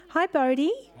Hi,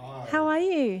 Bodhi. Hi. How are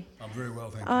you? I'm very well,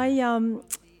 thank you.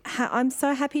 I'm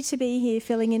so happy to be here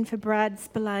filling in for Brad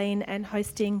Spillane and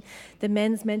hosting the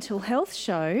Men's Mental Health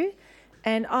Show.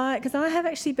 And because I have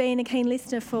actually been a keen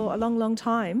listener for a long, long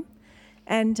time.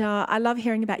 And I love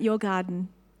hearing about your garden.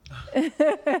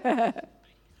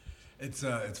 It's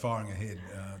firing ahead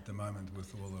at the moment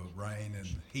with all the rain and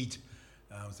heat.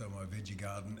 So my veggie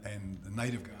garden and the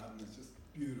native garden is just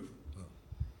beautiful.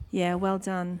 Yeah, well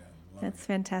done. Yeah, That's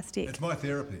fantastic. It's my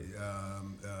therapy,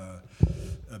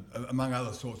 among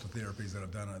other sorts of therapies that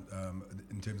I've done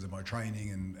in terms of my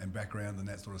training and background and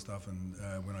that sort of stuff. And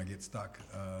when I get stuck,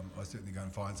 I certainly go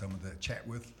and find someone to chat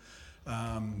with.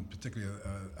 Particularly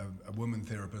a woman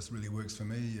therapist really works for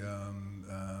me,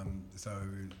 so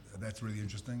that's really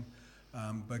interesting.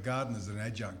 But garden is an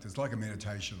adjunct. It's like a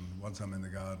meditation. Once I'm in the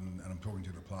garden and I'm talking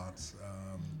to the plants,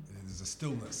 there's a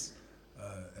stillness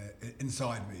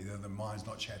inside me. The mind's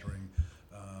not chattering.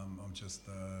 I'm just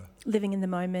living in the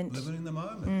moment. Living in the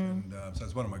moment. And so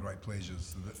it's one of my great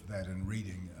pleasures, that and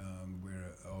reading,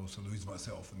 where I also lose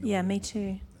myself. Yeah, me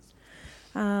too.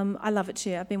 I love it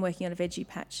too. I've been working on a veggie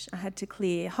patch. I had to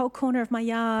clear a whole corner of my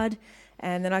yard,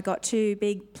 and then I got 2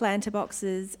 big planter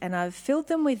boxes, and I've filled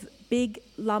them with big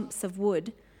lumps of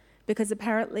wood because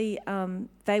apparently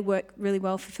they work really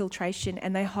well for filtration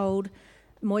and they hold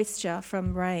moisture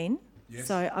from rain. Yes.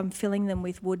 So I'm filling them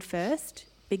with wood first,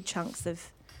 big chunks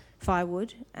of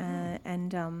firewood,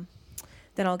 and then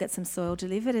I'll get some soil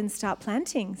delivered and start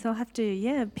planting. So I'll have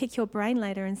to, pick your brain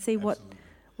later and see what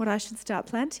I should start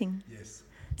planting. Yes.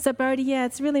 So Bodhi,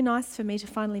 it's really nice for me to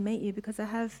finally meet you because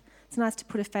it's nice to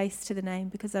put a face to the name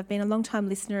because I've been a long time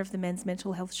listener of the Men's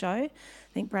Mental Health Show. I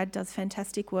think Brad does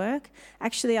fantastic work.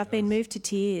 Actually, I've been moved to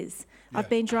tears. Yeah. I've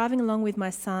been driving along with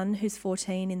my son, who's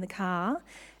 14, in the car,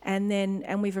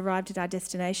 and we've arrived at our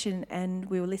destination and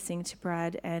we were listening to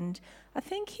Brad, and I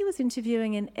think he was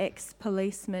interviewing an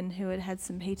ex-policeman who had had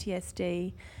some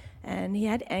PTSD and he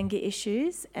had anger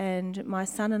issues, and my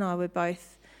son and I were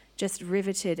both just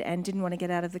riveted and didn't want to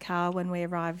get out of the car when we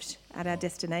arrived at our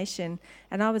destination.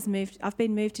 And I've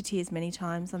been moved to tears many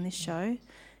times on this show.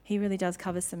 He really does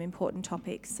cover some important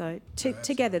topics. So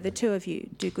together, the two of you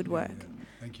do good work. Yeah.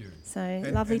 Thank you. So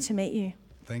lovely to meet you.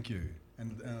 Thank you.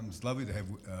 And it's lovely to have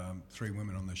 3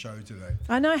 women on the show today.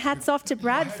 I know, hats off to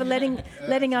Brad for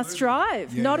letting us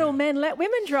drive. Yeah. Not all men let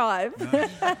women drive. No.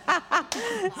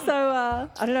 So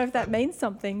I don't know if that means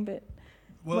something, but...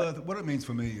 Well, what it means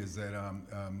for me is that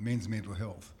men's mental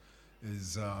health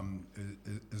is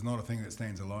not a thing that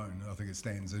stands alone. I think it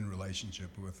stands in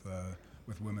relationship with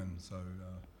women. So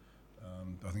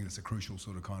I think it's a crucial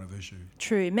sort of kind of issue.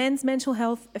 True. Men's mental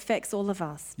health affects all of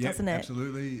us, doesn't it?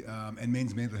 Absolutely. And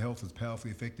men's mental health is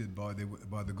powerfully affected by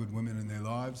the good women in their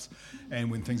lives. And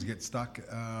when things get stuck,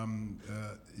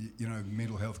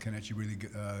 mental health can actually really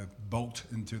bolt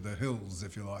into the hills,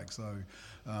 if you like. So,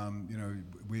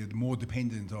 we're more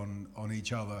dependent on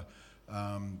each other,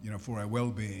 for our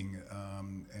well-being.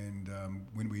 And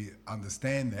when we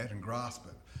understand that and grasp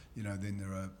it,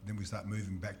 then we start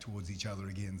moving back towards each other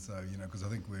again. So, because I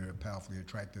think we're powerfully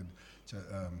attracted to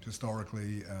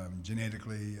historically,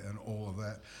 genetically, and all of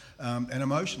that, and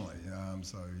emotionally.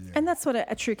 And that's what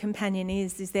a true companion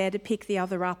is there to pick the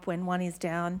other up when one is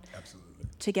down. Absolutely.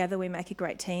 Together we make a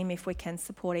great team if we can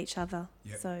support each other.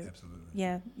 Yep, so,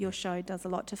 absolutely. Your show does a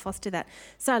lot to foster that.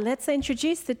 So let's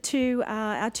introduce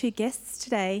our 2 guests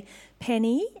today,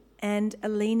 Penny and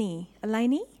Eleni.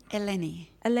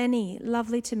 Eleni,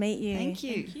 lovely to meet you. Thank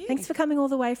you. Thanks for coming all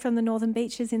the way from the northern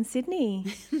beaches in Sydney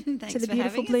to the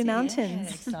beautiful Blue Mountains.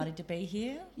 Yeah, excited to be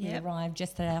here. Yep. We arrived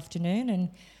just that afternoon and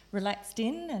relaxed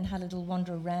in and had a little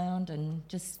wander around and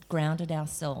just grounded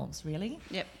ourselves, really.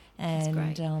 Yep. And,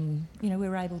 that's great. we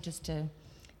were able just to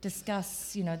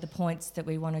discuss, the points that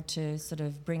we wanted to sort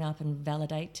of bring up and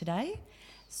validate today.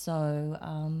 So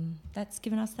that's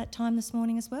given us that time this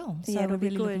morning as well. So we're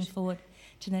really looking forward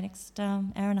to the next hour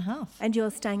and a half. And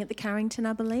you're staying at the Carrington,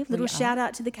 I believe. Little shout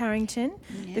out to the Carrington,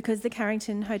 because the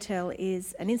Carrington Hotel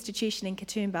is an institution in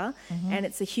Katoomba, and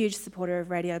it's a huge supporter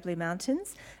of Radio Blue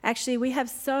Mountains. Actually, we have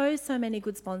so many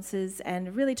good sponsors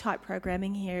and really tight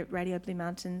programming here at Radio Blue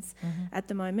Mountains at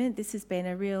the moment. This has been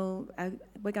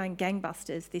we're going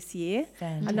gangbusters this year.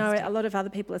 Fantastic. I know a lot of other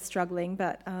people are struggling,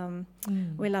 but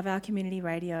we love our community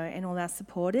radio and all our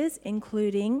supporters,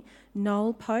 including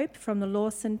Noel Pope from the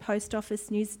Lawson Post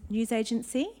Office News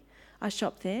Agency. I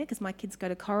shop there because my kids go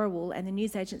to Corriwall, and the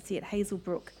news agency at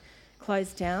Hazelbrook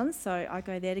closed down, so I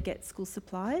go there to get school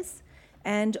supplies.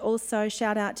 And also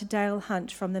shout out to Dale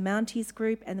Hunt from the Mounties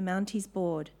Group and the Mounties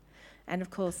Board. and of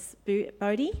course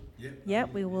Bodhi.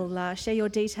 Yep. We will share your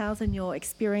details and your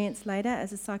experience later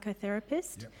as a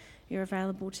psychotherapist. Yep. You're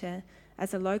available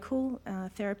as a local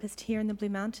therapist here in the Blue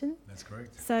Mountain. That's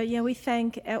correct. So we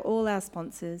thank all our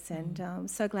sponsors, and I'm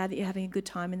so glad that you're having a good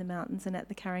time in the mountains and at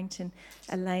the Carrington,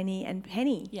 Eleni and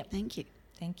Penny. Yep. Thank you.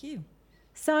 Thank you.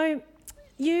 So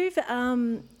you've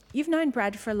known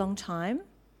Brad for a long time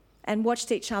and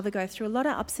watched each other go through a lot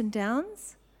of ups and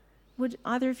downs. Would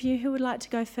either of you who would like to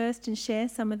go first and share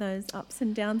some of those ups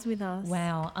and downs with us?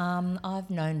 Wow. I've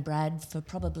known Brad for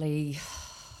probably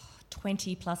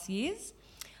 20 plus years.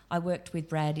 I worked with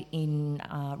Brad in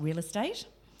real estate,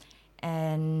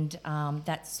 and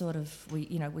that's sort of,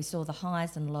 we saw the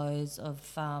highs and lows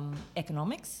of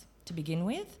economics to begin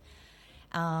with.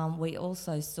 We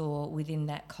also saw within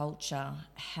that culture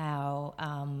how,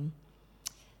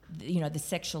 the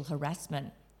sexual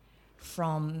harassment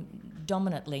from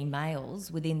dominantly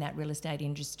males within that real estate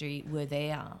industry were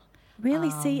there. Really?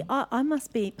 See, I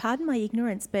must be, pardon my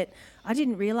ignorance, but I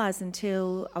didn't realise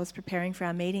until I was preparing for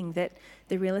our meeting that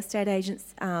the real estate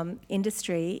agents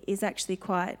industry is actually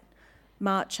quite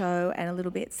macho and a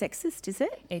little bit sexist, is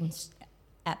it?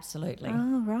 Absolutely.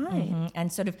 Oh, right. Mm-hmm.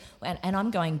 And sort of, and I'm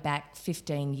going back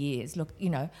 15 years. Look,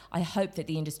 I hope that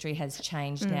the industry has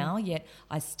changed now, yet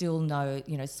I still know,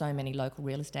 so many local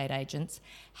real estate agents.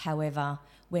 However,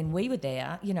 when we were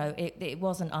there, it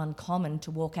wasn't uncommon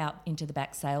to walk out into the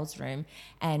back sales room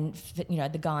and,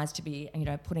 the guys to be,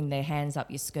 putting their hands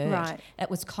up your skirt. Right. It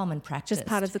was common practice. Just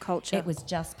part of the culture. It was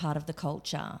just part of the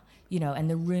culture. And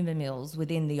the rumour mills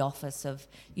within the office of,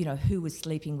 who was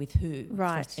sleeping with who,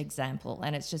 right. for example.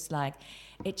 And it's just like,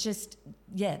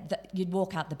 you'd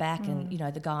walk out the back and,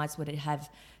 the guys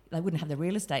they wouldn't have the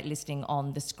real estate listing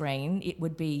on the screen. It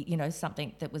would be,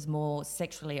 something that was more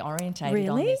sexually orientated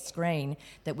on the screen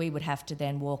that we would have to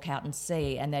then walk out and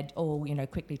see, and they'd all,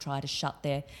 quickly try to shut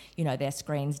their, their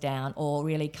screens down or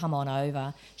really come on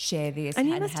over, share this. And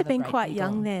you must have been quite giggle.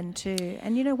 young then too.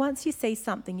 And, once you see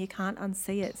something, you can't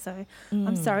unsee it. So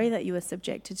I'm sorry that you were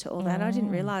subjected to all that. I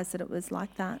didn't realise that it was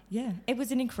like that. Yeah, it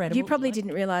was an incredible... You probably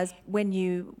didn't realise when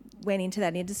you went into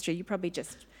that industry, you probably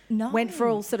just... No. Went for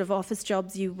all sort of office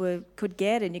jobs you could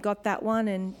get, and you got that one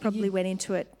and probably went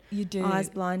into it eyes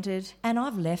blinded. And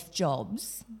I've left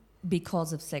jobs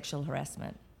because of sexual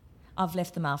harassment. I've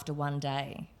left them after one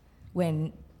day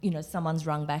when, someone's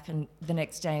rung back and the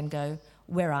next day and go,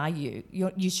 where are you?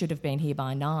 You should have been here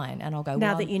by 9. And I'll go,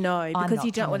 now that you know, because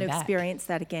you don't want to back. Experience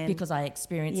that again. Because I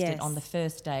experienced it on the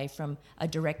first day from a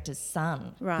director's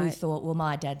son who thought, well,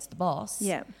 my dad's the boss.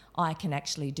 Yeah. I can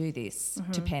actually do this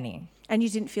to Penny. And you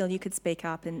didn't feel you could speak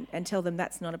up and tell them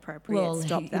that's not appropriate, well,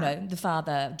 stop that? The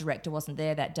father director wasn't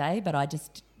there that day, but I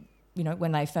just,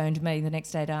 when they phoned me the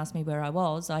next day to ask me where I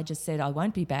was, I just said I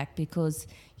won't be back because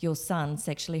your son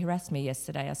sexually harassed me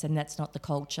yesterday. I said, and that's not the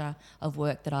culture of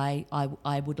work that I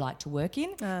would like to work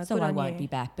in, so I won't be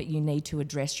back. But you need to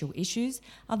address your issues,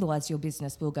 otherwise your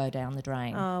business will go down the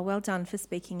drain. Oh, well done for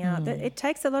speaking out. It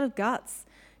takes a lot of guts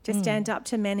to stand up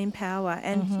to men in power.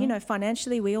 And,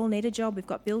 financially, we all need a job. We've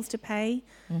got bills to pay.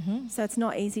 So it's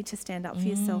not easy to stand up for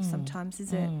yourself sometimes,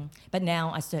 is it? But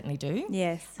now I certainly do.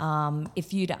 Yes.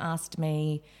 If you'd asked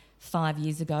me 5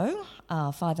 years ago,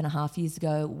 5.5 years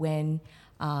ago, when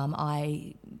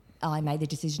I made the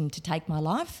decision to take my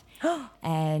life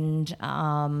and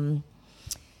I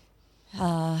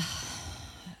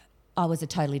was a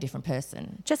totally different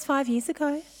person. Just 5 years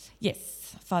ago? Yes.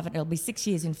 It'll be 6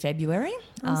 years in February.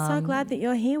 I'm so glad that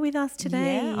you're here with us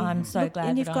today. Yeah, I'm so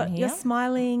glad that I'm here. You're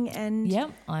smiling and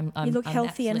you look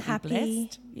healthy and happy.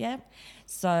 Blessed. Yeah.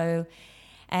 So,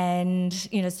 and,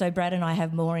 so Brad and I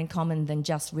have more in common than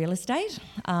just real estate.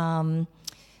 Brad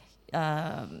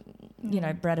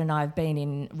and I have been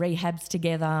in rehabs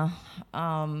together.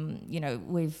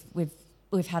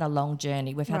 We've had a long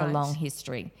journey. We've had a long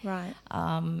history. Right.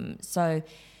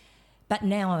 But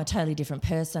now I'm a totally different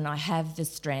person. I have the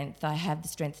strength.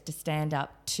 To stand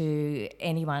up to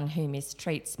anyone who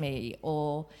mistreats me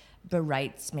or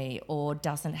berates me or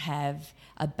doesn't have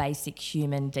a basic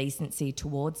human decency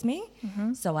towards me.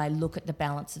 So I look at the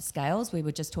balance of scales. We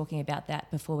were just talking about that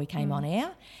before we came on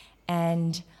air.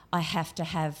 And I have to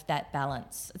have that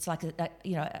balance. It's like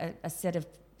a set of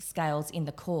scales in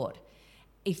the court.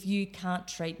 If you can't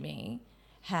treat me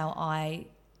how I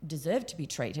deserve to be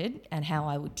treated and how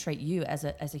I would treat you as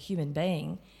a human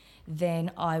being,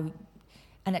 then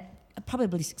and it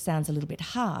probably sounds a little bit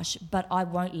harsh, but I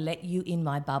won't let you in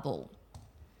my bubble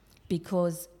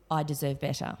because I deserve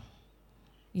better,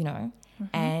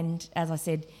 And as I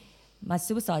said, my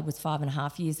suicide was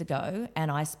 5.5 years ago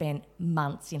and I spent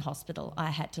months in hospital.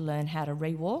 I had to learn how to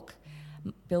rewalk,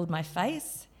 build my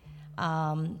face.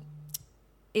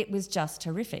 it was just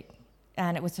horrific.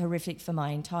 And it was horrific for my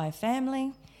entire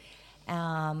family.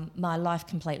 My life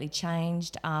completely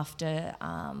changed after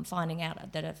finding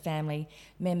out that a family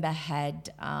member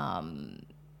had,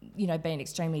 been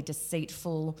extremely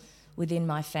deceitful within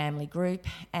my family group,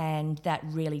 and that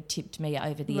really tipped me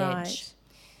over the edge.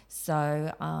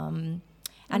 So,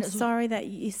 I'm sorry that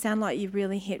you sound like you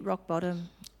really hit rock bottom.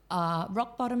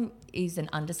 Rock bottom is an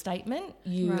understatement.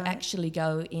 You actually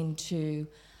go into,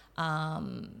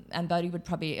 and Bodhi would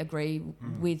probably agree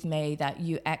with me, that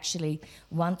you actually,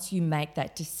 once you make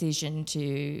that decision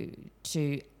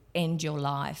to end your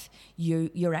life,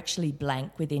 you're actually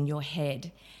blank within your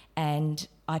head. And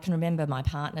I can remember my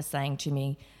partner saying to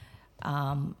me,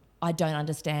 I don't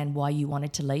understand why you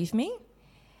wanted to leave me.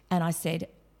 And I said,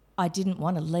 I didn't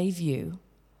want to leave you.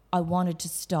 I wanted to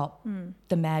stop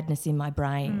the madness in my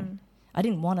brain. I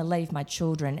didn't want to leave my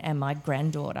children and my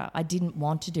granddaughter. I didn't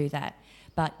want to do that.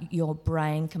 But your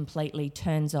brain completely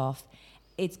turns off.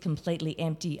 It's completely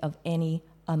empty of any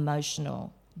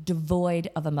emotional, devoid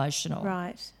of emotional.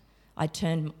 Right.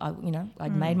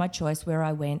 I'd made my choice where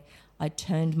I went. I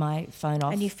turned my phone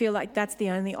off. And you feel like that's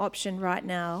the only option right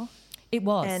now. It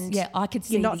was. And I could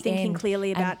see you're not the thinking end.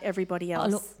 clearly about everybody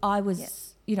else. Look, I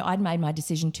was, I'd made my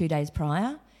decision 2 days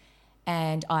prior,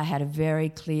 and I had a very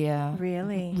clear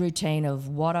routine of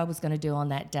what I was going to do on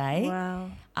that day.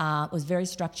 Wow. It was very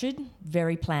structured,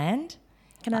 very planned.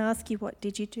 Can I ask you, what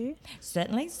did you do?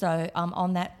 Certainly. So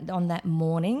on that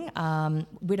morning,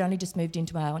 we'd only just moved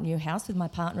into our new house with my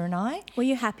partner and I. Were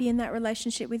you happy in that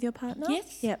relationship with your partner?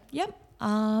 Yes. Yep.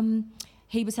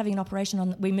 He was having an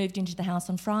operation we moved into the house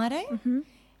on Friday. Mm-hmm.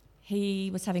 He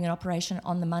was having an operation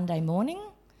on the Monday morning.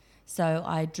 So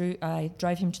I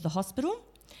drove him to the hospital,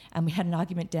 and we had an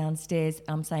argument downstairs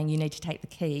saying, you need to take the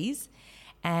keys.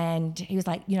 And he was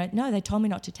like, no, they told me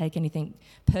not to take anything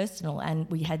personal. And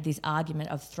we had this argument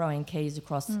of throwing keys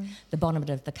across the bonnet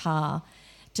of the car,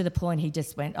 to the point he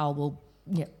just went, oh, well,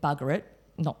 bugger it,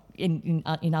 not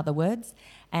in other words,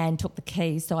 and took the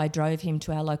keys. So I drove him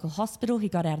to our local hospital. He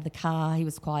got out of the car. He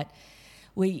was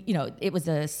it was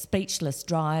a speechless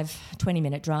drive,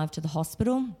 20-minute drive to the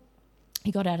hospital.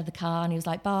 He got out of the car and he was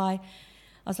like, bye.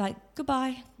 I was like,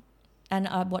 goodbye. And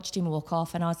I watched him walk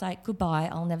off, and I was like, goodbye,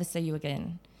 I'll never see you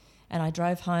again. And I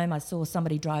drove home. I saw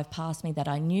somebody drive past me that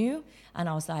I knew, and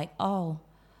I was like, oh,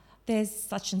 there's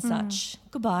such and such.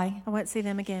 Goodbye. I won't see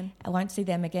them again. I won't see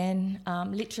them again.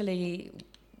 Literally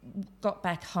got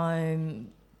back home,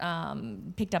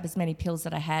 picked up as many pills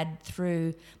that I had.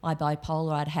 Through my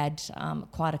bipolar, I'd had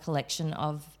quite a collection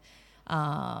of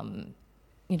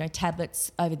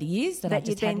tablets over the years that I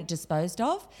just hadn't disposed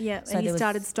of. Yeah, so and you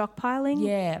started stockpiling?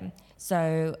 Yeah.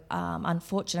 So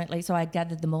unfortunately, I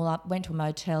gathered them all up, went to a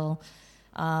motel.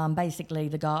 Basically,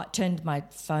 the guy turned my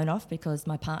phone off because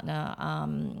my partner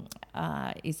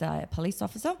is a police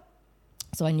officer.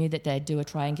 So I knew that they'd do a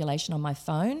triangulation on my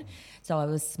phone. So I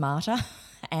was smarter.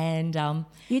 And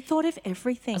you thought of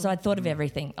everything. So I thought of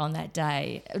everything on that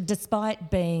day,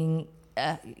 despite being,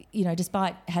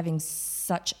 despite having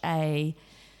such a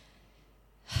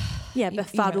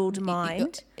befuddled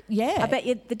mind. Yeah. I bet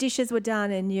the dishes were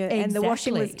done and the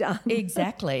washing was done.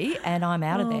 Exactly. And I'm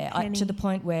out of there to the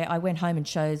point where I went home and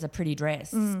chose a pretty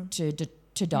dress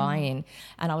to die in.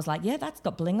 And I was like, yeah, that's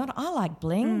got bling on it. I like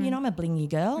bling. I'm a blingy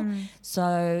girl.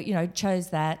 So,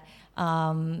 chose that.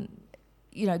 Got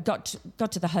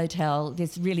to the hotel,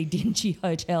 this really dingy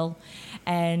hotel,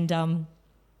 and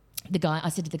I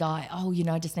said to the guy, oh,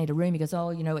 I just need a room. He goes,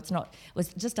 oh, it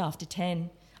was just after 10.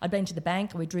 I'd been to the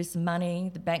bank and we drew some money.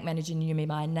 The bank manager knew me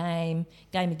by name,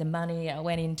 gave me the money. I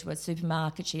went into a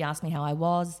supermarket. She asked me how I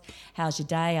was. How's your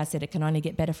day? I said, it can only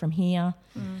get better from here.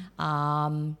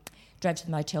 Drove to the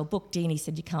motel, booked in. He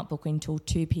said, you can't book until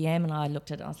 2 p.m. And I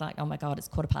looked at it and I was like, oh, my God, it's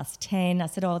 10:15. I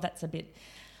said, oh, that's a bit,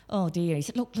 oh, dear. He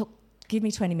said, look, give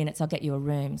me 20 minutes, I'll get you a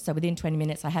room. So within 20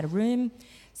 minutes I had a room,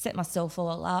 set myself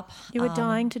all up. You were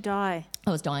dying to die. I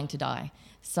was dying to die.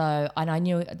 So, and I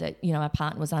knew that, my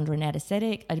partner was under an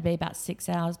anaesthetic. It'd be about 6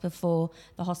 hours before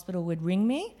the hospital would ring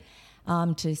me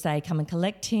to say, come and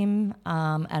collect him.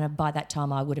 And by that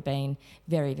time I would have been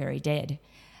very, very dead.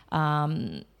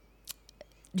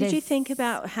 Did you think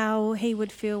about how he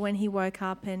would feel when he woke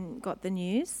up and got the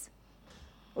news?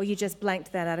 Or you just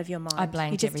blanked that out of your mind? I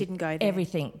blanked. You just didn't go there?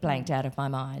 Everything blanked out of my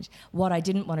mind. What I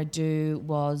didn't want to do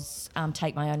was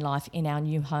take my own life in our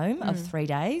new home of 3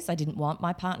 days. I didn't want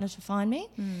my partner to find me.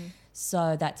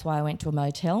 So that's why I went to a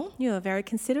motel. You were very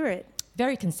considerate.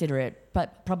 Very considerate,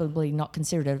 but probably not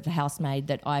considerate of the housemaid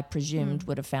that I presumed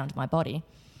would have found my body.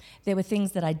 there were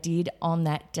things that I did on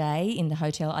that day in the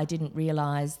hotel. I didn't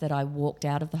realise that I walked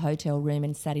out of the hotel room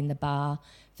and sat in the bar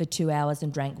for 2 hours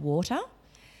and drank water.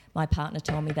 My partner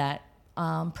told me that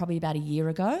probably about a year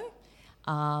ago.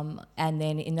 And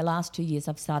then in the last 2 years,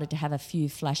 I've started to have a few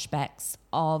flashbacks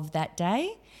of that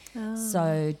day. Oh.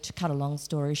 So to cut a long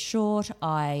story short,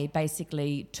 I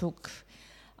basically took,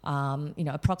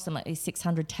 approximately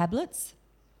 600 tablets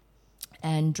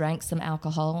and drank some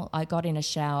alcohol. I got in a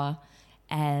shower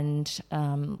and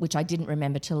which I didn't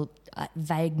remember till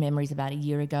vague memories about a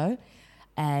year ago.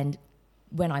 And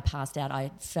when I passed out, I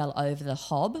fell over the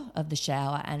hob of the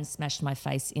shower and smashed my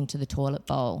face into the toilet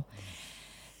bowl.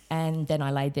 And then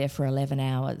I laid there for 11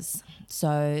 hours.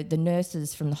 So the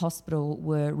nurses from the hospital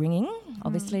were ringing,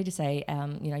 obviously, to say,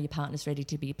 your partner's ready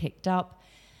to be picked up.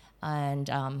 And,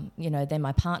 then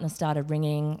my partner started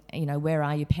ringing, where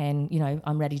are you, Pen?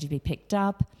 I'm ready to be picked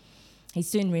up. He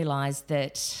soon realised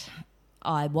that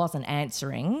I wasn't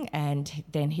answering, and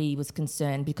then he was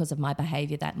concerned because of my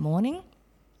behaviour that morning.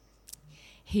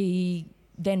 He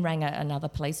then rang another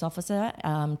police officer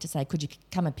to say, could you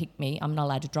come and pick me? I'm not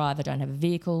allowed to drive, I don't have a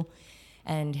vehicle.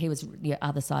 And he was the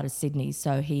other side of Sydney.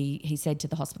 So he said to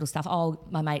the hospital staff,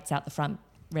 my mate's out the front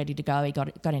ready to go. He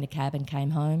got in a cab and came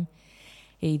home.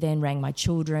 He then rang my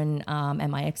children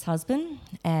and my ex-husband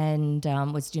and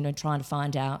was, trying to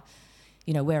find out,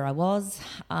 where I was.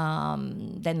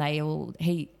 Then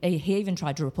he even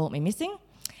tried to report me missing.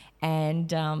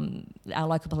 And our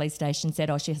local police station said,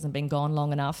 she hasn't been gone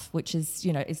long enough, which is,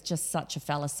 it's just such a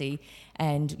fallacy.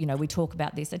 And, we talk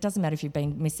about this. It doesn't matter if you've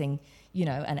been missing,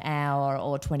 an hour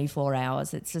or 24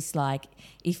 hours. It's just like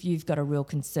if you've got a real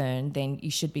concern, then you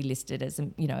should be listed as,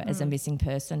 as a missing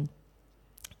person.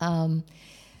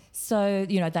 So,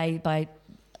 they, by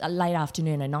a late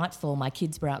afternoon and nightfall, my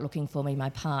kids were out looking for me,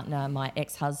 my partner, my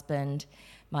ex-husband.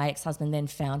 My ex-husband then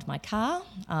found my car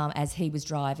as he was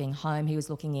driving home. He was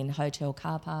looking in hotel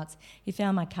car parks. He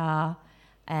found my car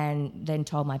and then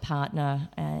told my partner,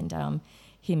 and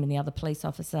him and the other police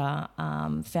officer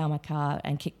found my car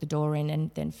and kicked the door in and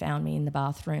then found me in the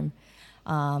bathroom.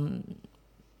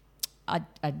 I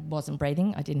wasn't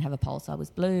breathing. I didn't have a pulse. I was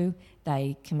blue.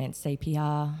 They commenced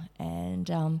CPR and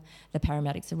the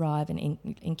paramedics arrived and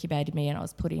incubated me, and I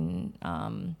was put in...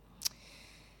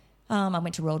 I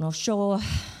went to Royal North Shore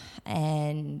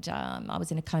and I was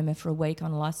in a coma for a week,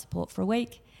 on life support for a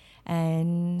week,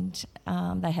 and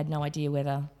they had no idea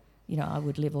whether, I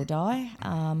would live or die.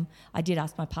 I did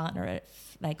ask my partner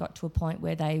if they got to a point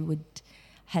where they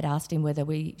had asked him whether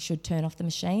we should turn off the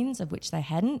machines, of which they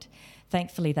hadn't.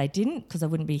 Thankfully they didn't, because I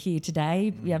wouldn't be here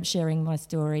today sharing my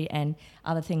story and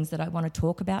other things that I want to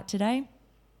talk about today.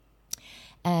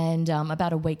 And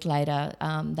about a week later,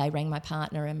 they rang my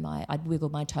partner and I'd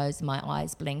wiggled my toes and my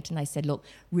eyes blinked, and they said, look,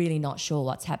 really not sure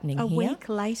what's happening here. A week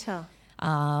later?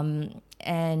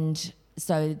 And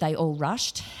so they all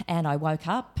rushed and I woke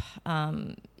up.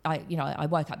 I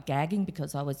woke up gagging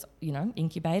because I was,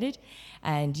 incubated,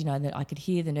 and, that I could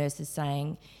hear the nurses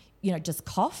saying, just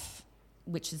cough,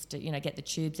 which is to, get the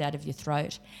tubes out of your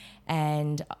throat.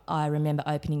 And I remember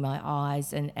opening my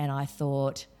eyes and I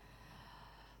thought...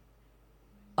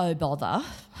 oh, bother,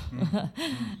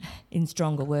 in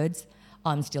stronger words,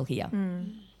 I'm still here.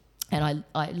 And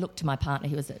I looked to my partner,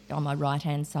 who was on my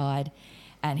right-hand side,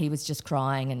 and he was just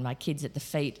crying, and my kids at the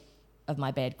feet of my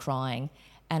bed crying.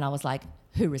 And I was like,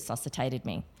 who resuscitated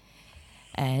me?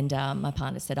 And my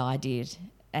partner said, I did.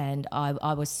 And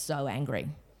I was so angry.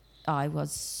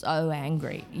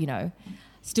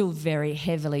 Still very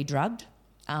heavily drugged.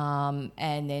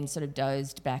 And then sort of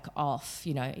dozed back off,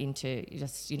 into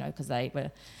just, because they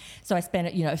were... So I spent,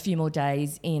 a few more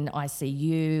days in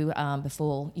ICU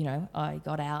before, I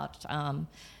got out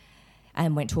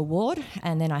and went to a ward.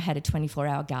 And then I had a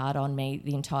 24-hour guard on me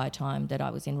the entire time that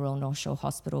I was in Royal North Shore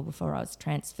Hospital before I was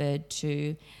transferred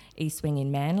to East Wing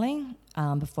in Manly,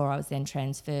 before I was then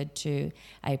transferred to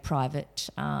a private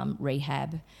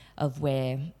rehab of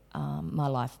where my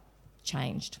life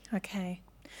changed. Okay.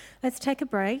 Let's take a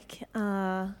break.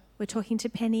 We're talking to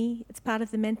Penny. It's part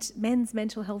of the Men's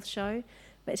Mental Health Show.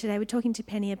 But today we're talking to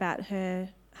Penny about her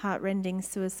heart-rending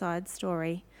suicide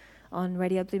story on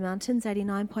Radio Blue Mountains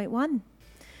 89.1.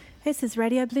 This is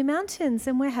Radio Blue Mountains,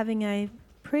 and we're having a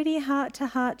pretty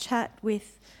heart-to-heart chat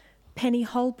with Penny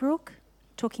Holbrook,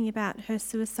 talking about her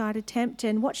suicide attempt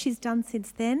and what she's done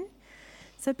since then.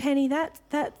 So Penny, that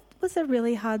was a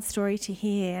really hard story to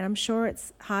hear, and I'm sure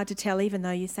it's hard to tell, even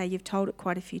though you say you've told it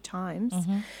quite a few times.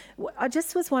 I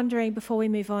just was wondering, before we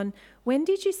move on, when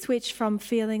did you switch from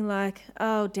feeling like,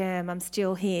 oh damn, I'm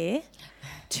still here,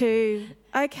 to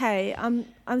okay, I'm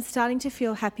starting to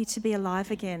feel happy to be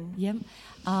alive again? Yep.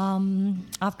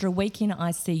 After a week in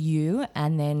ICU,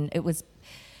 and then it was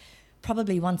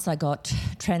probably once I got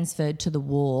transferred to the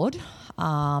ward,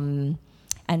 and,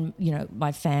 you know,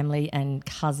 my family and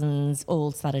cousins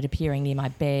all started appearing near my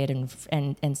bed,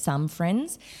 and some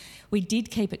friends. We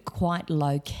did keep it quite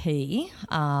low-key,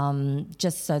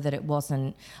 just so that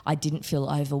I didn't feel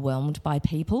overwhelmed by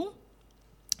people.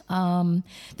 One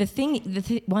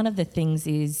of the things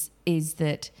is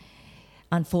that,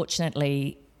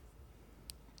 unfortunately,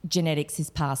 genetics is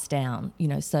passed down, you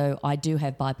know, so I do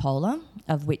have bipolar,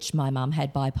 of which my mum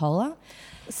had bipolar.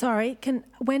 Sorry,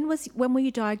 when were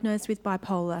you diagnosed with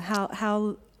bipolar?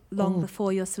 How long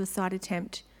before your suicide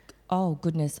attempt? Oh,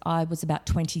 goodness, I was about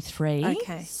 23.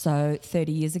 Okay. So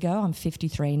 30 years ago, I'm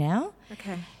 53 now.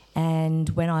 Okay. And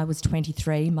when I was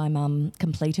 23, my mum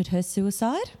completed her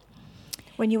suicide.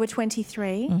 When you were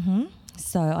 23? Mm-hmm.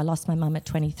 So I lost my mum at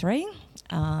 23.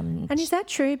 And is that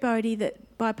true, Bodhi,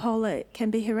 that bipolar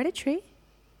can be hereditary?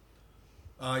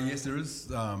 Yes, there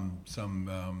is some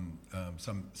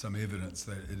evidence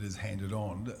that it is handed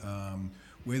on.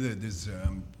 Whether there's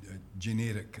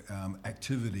genetic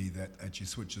activity that actually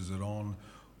switches it on,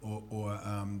 or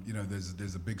you know,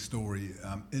 there's a big story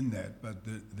in that. But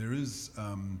there is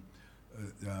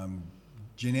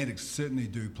genetics certainly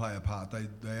do play a part.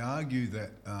 They argue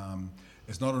that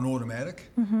it's not an automatic,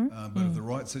 but if the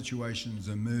right situations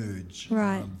emerge,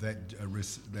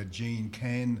 that gene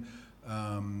can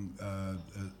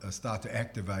start to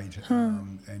activate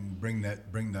and bring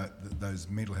those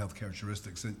mental health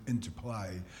characteristics into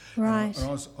play. Right.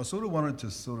 And I sort of wanted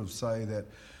to sort of say that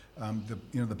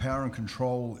the power and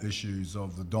control issues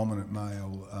of the dominant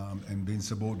male and being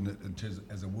subordinate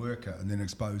as a worker and then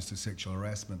exposed to sexual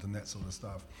harassment and that sort of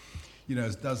stuff, you know,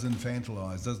 it does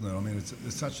infantilise, doesn't it? I mean, it's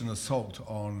such an assault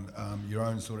on your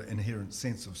own sort of inherent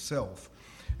sense of self.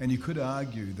 And you could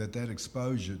argue that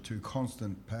exposure to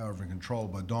constant power and control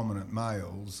by dominant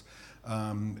males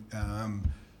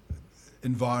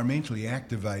environmentally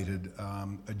activated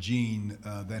a gene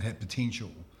that had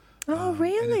potential. Oh,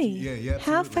 really? Yeah, absolutely.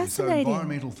 How fascinating. So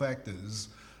environmental factors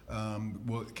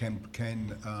can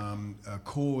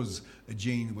cause a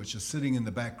gene which is sitting in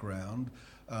the background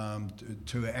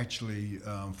to actually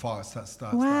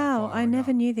start. Wow, I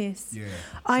never knew this. Yeah,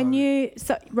 I knew.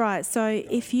 So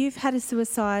if you've had a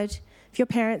suicide, if your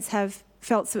parents had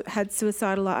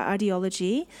suicidal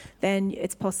ideology, then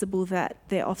it's possible that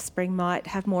their offspring might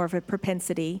have more of a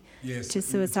propensity to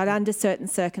suicide under certain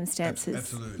circumstances.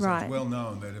 Absolutely. Right. So it's well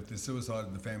known that if there's suicide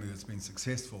in the family that's been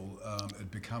successful,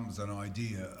 it becomes an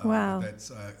idea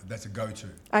that's a go-to.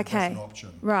 Okay. That's an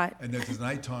option. Right. And that there's an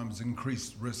 8 times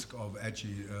increased risk of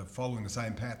actually following the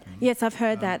same pattern. Yes, I've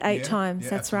heard that 8 times.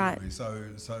 Yeah, that's absolutely.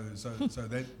 right. So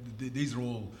these are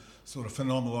all sort of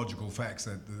phenomenological facts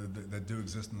that do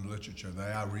exist in the literature.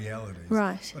 They are realities.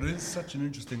 Right. But it is such an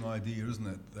interesting idea, isn't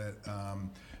it,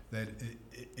 that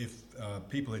if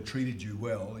people had treated you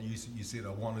well, you said,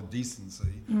 I wanted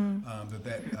decency,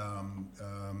 that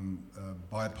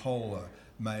bipolar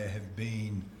may have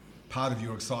been part of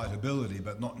your excitability,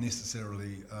 but not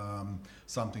necessarily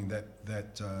something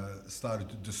that started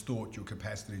to distort your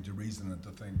capacity to reason and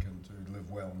to think and to live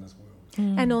well in this world.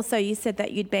 And also you said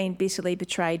that you'd been bitterly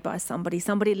betrayed by somebody.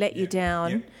 Somebody let you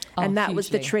down, and that was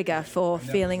the trigger for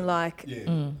feeling like,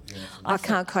 I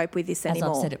can't cope with this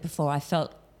anymore. As I've said it before, I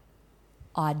felt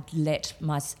I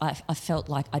felt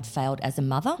like I'd failed as a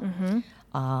mother.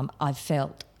 I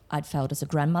felt I'd failed as a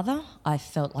grandmother. I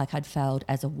felt like I'd failed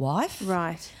as a wife.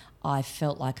 Right. I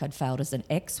felt like I'd failed as an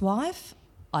ex-wife.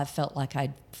 I felt like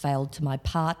I'd failed to my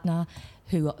partner,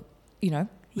 who, you know,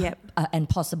 and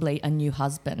possibly a new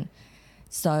husband.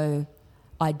 So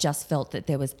I just felt that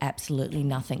there was absolutely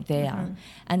nothing there.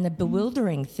 And the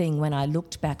bewildering thing, when I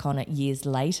looked back on it years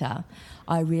later,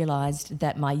 I realised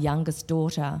that my youngest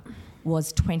daughter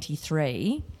was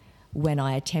 23 when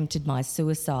I attempted my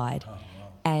suicide,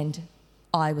 and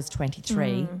I was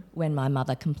 23 when my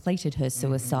mother completed her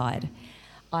suicide.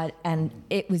 And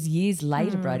it was years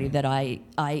later, Brodie, that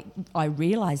I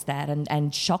realised that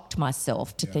and shocked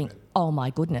myself to think, oh my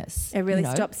goodness. It really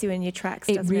stops you in your tracks,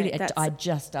 doesn't it?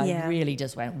 I really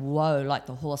just went, whoa, like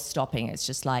the horse stopping. It's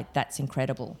just like, that's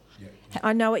incredible. Yeah.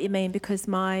 I know what you mean, because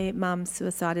my mum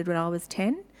suicided when I was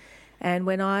 10. And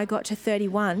when I got to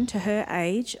 31, to her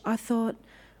age, I thought,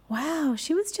 wow,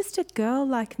 she was just a girl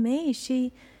like me.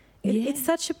 It's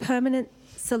such a permanent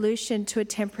solution to a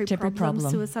temporary problem,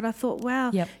 suicide. I thought,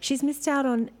 wow, she's missed out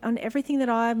on everything that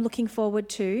I'm looking forward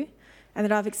to and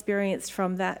that I've experienced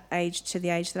from that age to the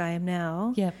age that I am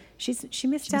now. Yep. She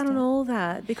missed out on all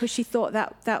that because she thought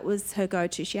that was her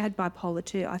go-to. She had bipolar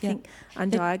too, I think,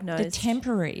 undiagnosed. The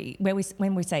temporary,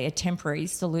 when we say a temporary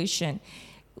solution,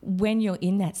 when you're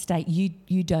in that state,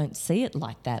 you don't see it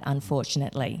like that,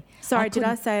 unfortunately. Sorry, did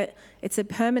I say it's a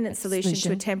permanent solution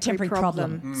to a temporary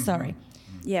problem? Mm-hmm. Sorry.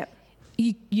 Yep.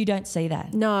 You don't see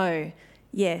that. No.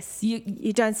 Yes.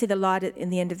 You don't see the light in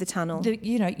the end of the tunnel.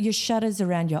 Your shutters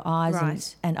around your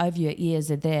eyes and over your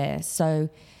ears are there, so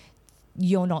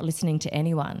you're not listening to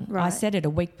anyone. Right. I said it a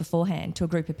week beforehand to a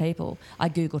group of people. I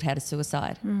Googled how to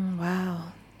suicide.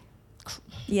 Wow.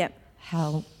 Yep.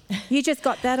 How... You just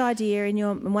got that idea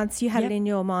once you had it in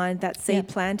your mind, that seed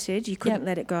planted, you couldn't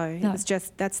let it go. No. It was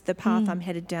just, that's the path I'm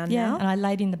headed down now. And I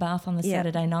laid in the bath on the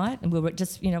Saturday night and we were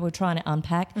just, we were trying to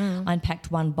unpack. I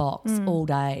unpacked one box all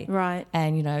day. Right.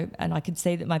 And, and I could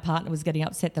see that my partner was getting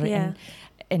upset that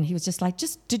and he was just like,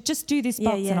 just do this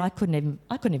box, and I couldn't even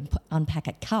unpack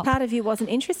a cup. Part of you wasn't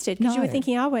interested because you were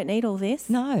thinking, I won't need all this.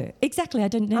 No, exactly. I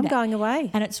didn't need it. I'm going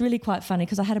away. And it's really quite funny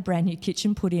because I had a brand new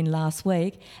kitchen put in last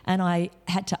week, and I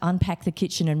had to unpack the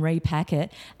kitchen and repack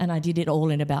it, and I did it all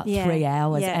in about 3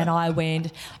 hours. And I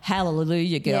went,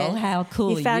 hallelujah, girl! How cool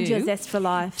are you? You found your zest for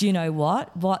life. Do you know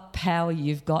what power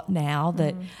you've got now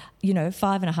that?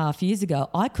 5.5 years ago,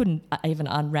 I couldn't even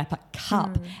unwrap a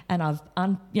cup, and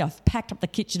I've packed up the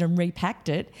kitchen and repacked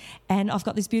it, and I've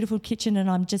got this beautiful kitchen, and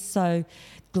I'm just so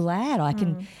glad I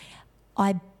can.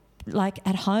 Like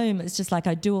at home, it's just like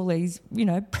I do all these,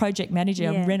 project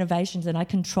manager renovations, and I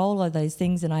control all those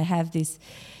things, and I have this,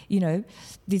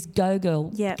 this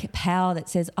go-girl power that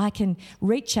says I can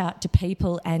reach out to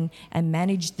people and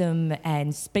manage them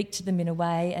and speak to them in a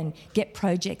way and get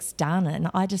projects done, and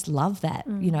I just love that,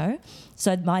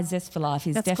 So my zest for life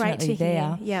is definitely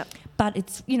there. Yeah. But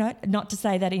it's, not to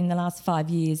say that in the last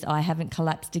 5 years I haven't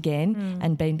collapsed again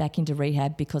and been back into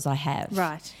rehab, because I have.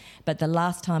 Right. But the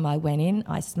last time I went in,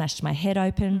 I smashed my head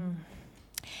open.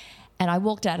 And I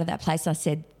walked out of that place. I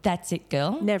said, that's it,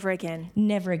 girl. Never again.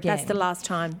 Never again. That's the last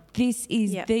time. This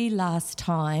is the last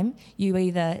time. You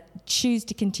either choose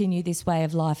to continue this way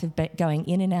of life of going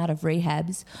in and out of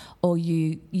rehabs, or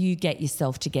you get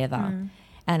yourself together.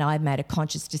 And I made a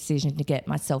conscious decision to get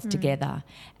myself together.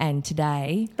 And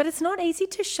today... But it's not easy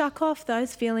to shuck off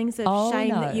those feelings of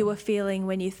shame that you were feeling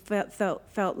when you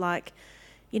felt like,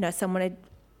 someone had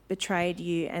betrayed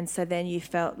you, and so then you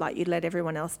felt like you let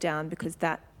everyone else down because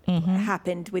that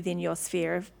happened within your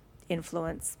sphere of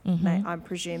influence, I'm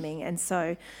presuming. And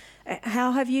so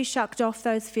how have you shucked off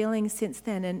those feelings since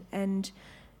then and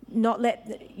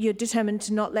you're determined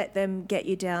to not let them get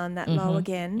you down that low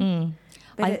again?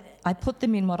 I put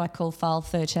them in what I call file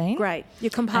 13. Great. You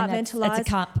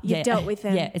compartmentalised. You've dealt with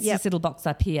them. Yeah, it's this little box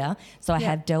up here. So I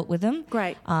have dealt with them.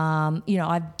 Great.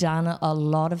 I've done a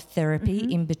lot of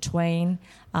therapy in between.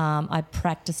 I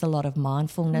practice a lot of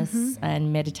mindfulness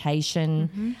and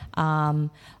meditation.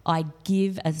 I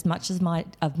give as much as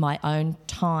of my own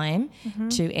time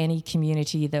to any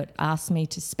community that asks me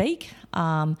to speak.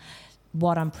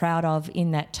 What I'm proud of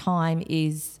in that time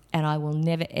is, and I will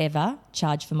never ever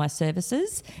charge for my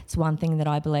services. It's one thing that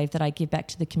I believe that I give back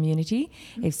to the community.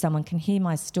 If someone can hear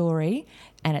my story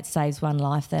and it saves one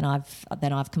life, then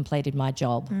I've completed my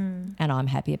job, and I'm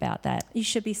happy about that. You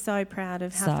should be so proud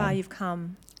of how far you've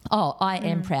come. Oh, I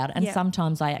am proud. And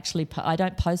sometimes I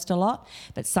don't post a lot,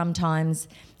 but sometimes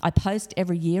I post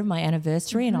every year my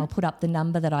anniversary, and I'll put up the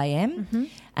number that I am,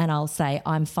 and I'll say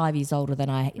I'm 5 years older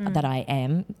than I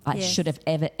am. I should have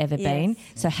ever been.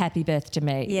 So happy birthday to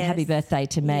me. Happy birthday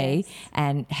to me,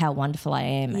 and how wonderful I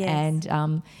am.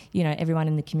 And everyone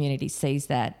in the community sees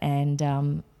that,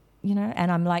 and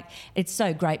and I'm like, it's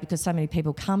so great because so many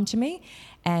people come to me,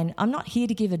 and I'm not here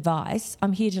to give advice.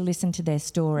 I'm here to listen to their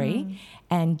story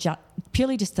and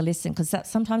purely just to listen, because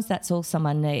sometimes that's all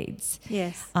someone needs.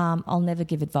 Yes. I'll never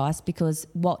give advice because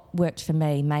what worked for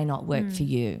me may not work for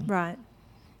you. Right.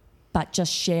 But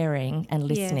just sharing and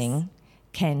listening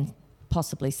can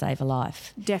possibly save a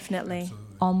life. Definitely.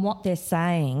 Absolutely. On what they're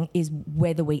saying is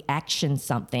whether we action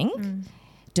something,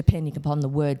 depending upon the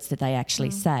words that they actually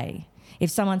say. If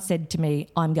someone said to me,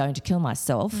 I'm going to kill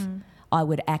myself, I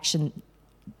would action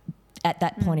at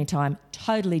that point in time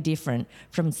totally different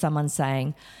from someone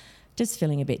saying, just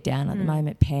feeling a bit down at the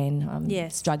moment, Pen, I'm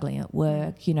struggling at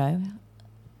work,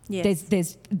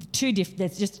 There's two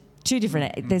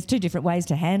different ways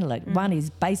to handle it. One is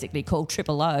basically called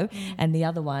triple O, and the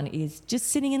other one is just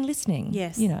sitting and listening.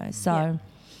 Yes.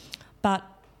 But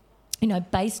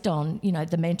based on,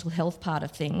 the mental health part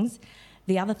of things,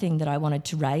 the other thing that I wanted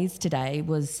to raise today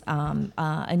was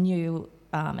a new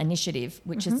initiative,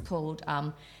 which is called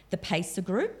the PACER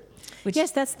Group.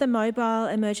 Yes, that's the Mobile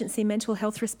Emergency Mental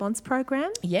Health Response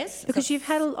Program. Yes. Because you've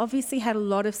obviously had a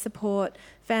lot of support,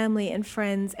 family and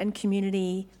friends and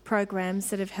community programs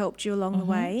that have helped you along the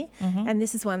way. And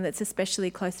this is one that's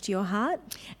especially close to your heart.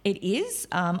 It is,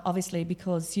 obviously,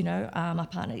 because, my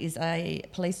partner is a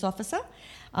police officer.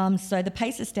 So the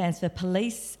PACER stands for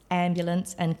Police,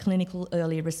 Ambulance and Clinical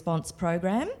Early Response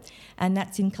Program, and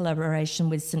that's in collaboration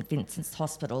with St Vincent's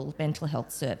Hospital Mental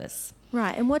Health Service.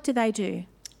 Right, and what do they do?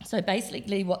 So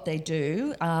basically what they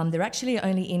do, they're actually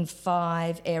only in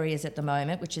 5 areas at the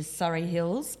moment, which is Surrey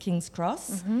Hills, King's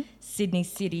Cross, Sydney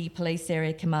City Police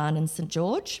Area Command and St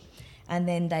George. And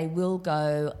then they will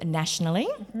go nationally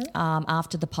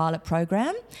after the pilot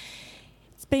program.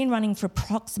 It's been running for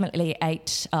approximately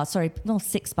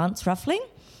 6 months roughly.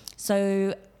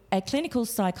 So a clinical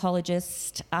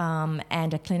psychologist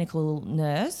and a clinical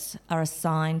nurse are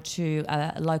assigned to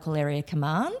a local area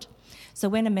command. So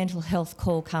when a mental health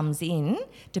call comes in,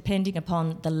 depending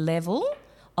upon the level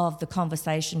of the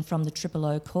conversation from the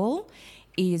 000 call,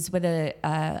 is whether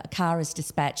a car is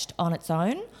dispatched on its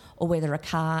own or whether a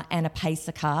car and a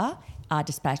PACER car are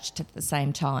dispatched at the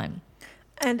same time.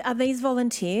 And are these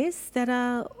volunteers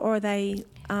or are they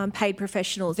paid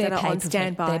professionals that are on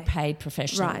standby? They're paid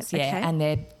professionals, right, yeah. okay. And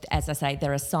they're, as I say,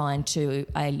 they're assigned to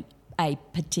a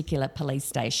particular police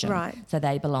station. Right. So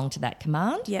they belong to that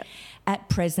command. Yep. At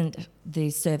present, the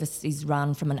service is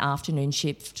run from an afternoon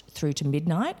shift through to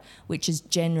midnight, which is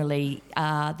generally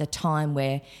the time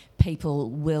where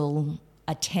people will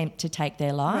attempt to take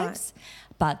their lives. Right.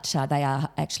 But they are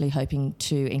actually hoping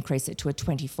to increase it to a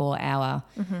 24-hour,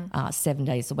 7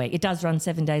 days a week. It does run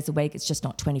 7 days a week. It's just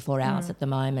not 24 hours at the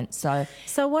moment. So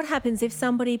what happens if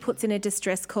somebody puts in a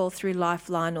distress call through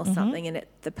Lifeline or something and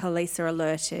the police are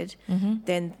alerted,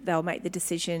 then they'll make the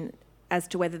decision as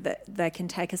to whether they can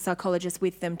take a psychologist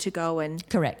with them to go and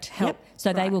correct help. Yep.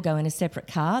 So they will go in a separate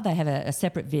car. They have a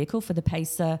separate vehicle for the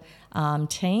PACER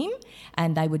team,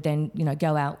 and they would then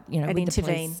go out and with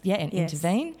intervene. The police, and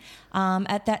intervene.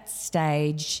 At that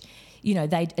stage,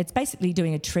 it's basically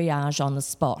doing a triage on the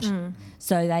spot,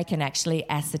 so they can actually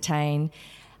ascertain,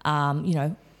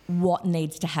 what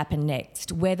needs to happen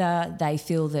next, whether they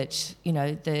feel that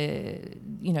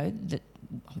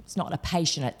it's not a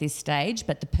patient at this stage,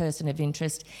 but the person of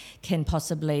interest can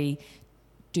possibly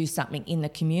do something in the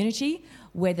community,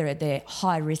 whether they're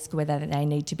high risk, whether they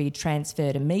need to be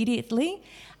transferred immediately.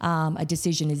 A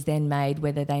decision is then made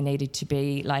whether they needed to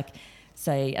be,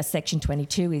 say, a Section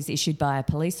 22 is issued by a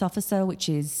police officer, which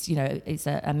is, is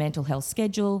a mental health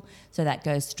schedule. So that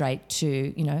goes straight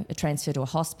to, a transfer to a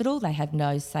hospital. They have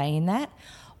no say in that.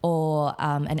 Or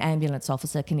an ambulance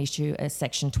officer can issue a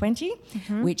Section 20,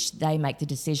 which they make the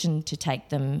decision to take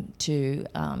them to,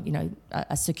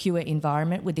 a secure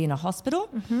environment within a hospital.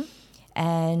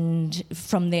 And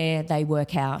from there, they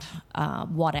work out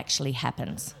what actually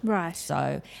happens. Right.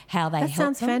 So how they help them. That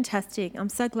sounds fantastic. I'm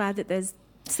so glad that there's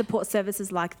support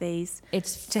services like these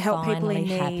to help people in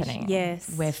need. Happening.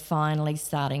 Yes. We're finally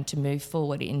starting to move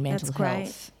forward in mental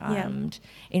health. And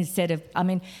instead of,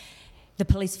 the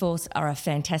police force are a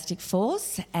fantastic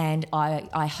force, and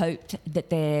I hope that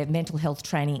their mental health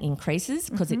training increases,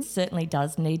 because it certainly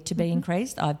does need to be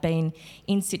increased. I've been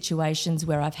in situations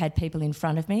where I've had people in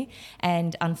front of me,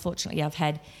 and unfortunately I've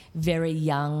had very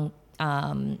young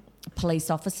police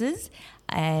officers,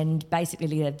 and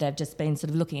basically they've just been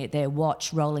sort of looking at their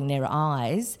watch, rolling their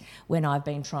eyes when I've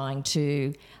been trying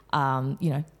to,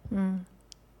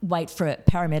 wait for a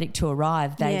paramedic to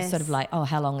arrive. They sort of oh,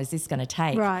 how long is this going to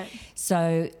take? Right.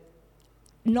 So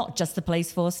not just the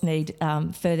police force need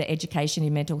further education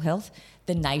in mental health,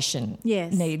 the nation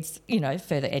needs,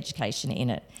 further education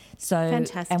in it. So,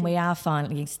 fantastic. And we are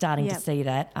finally starting to see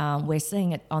that. We're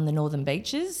seeing it on the Northern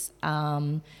Beaches,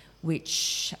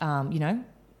 which,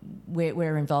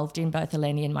 we're involved in, both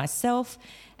Eleni and myself.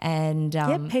 And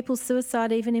people's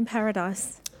suicide even in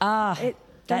Paradise.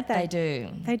 They do.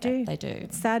 They do.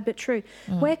 It's sad but true.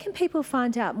 Where can people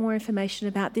find out more information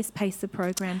about this PACER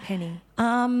program, Penny?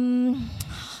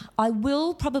 I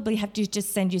will probably have to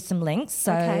just send you some links.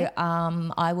 So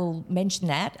I will mention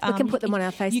that. We can put them on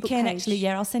our Facebook page. You can actually,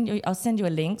 I'll send you a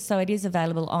link. So it is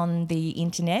available on the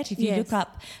internet. If you look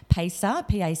up PACER,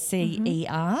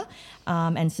 PACER,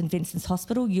 and St Vincent's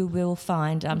Hospital, you will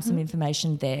find some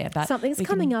information there. But something's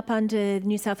coming up under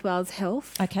New South Wales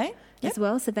Health. Okay. As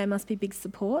well, so they must be big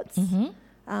supports.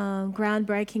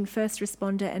 Groundbreaking first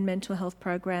responder and mental health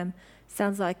program.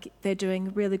 Sounds like they're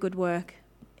doing really good work,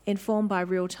 informed by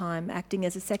real time, acting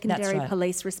as a secondary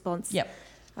police response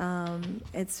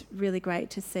It's really great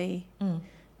to see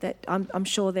that I'm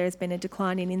sure there's been a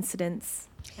decline in incidence.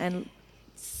 And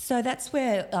so that's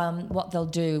where what they'll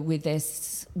do with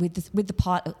this, with the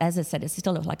pilot, as I said, it's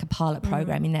still like a pilot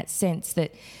program in that sense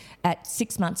that at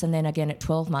 6 months and then again at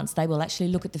 12 months, they will actually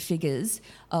look at the figures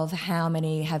of how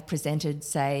many have presented,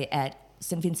 say, at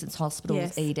St Vincent's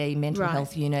Hospital's ED mental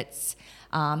health units,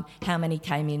 how many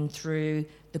came in through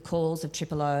the calls of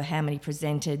Triple O, how many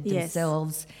presented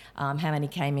themselves, how many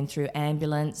came in through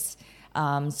ambulance.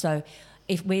 So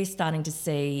if we're starting to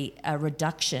see a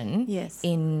reduction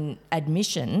in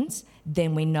admissions,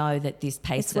 then we know that this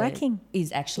pacer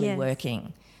is actually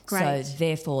working. Great. So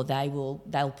therefore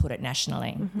they'll put it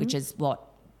nationally, which is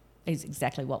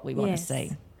exactly what we want to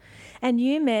see. And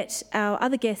you met our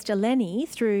other guest, Eleni,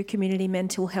 through community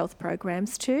mental health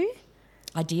programs too?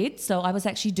 I did. So I was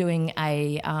actually doing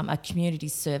a community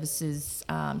services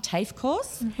TAFE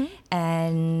course,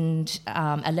 and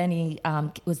Eleni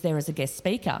was there as a guest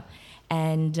speaker,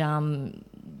 and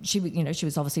she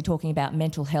was obviously talking about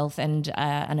mental health and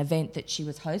an event that she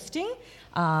was hosting,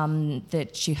 that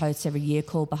she hosts every year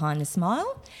called Behind the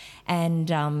Smile,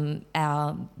 and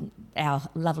our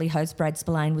lovely host Brad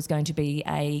Spillane was going to be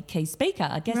a key speaker,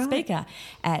 a guest speaker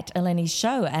at Eleni's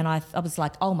show, and I was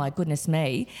like, oh my goodness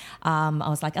me. I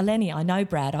was like, Eleni, I know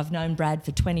Brad. I've known Brad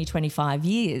for 25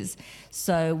 years.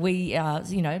 So we, at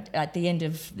the end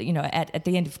of, at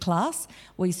the end of class,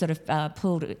 we sort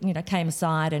of came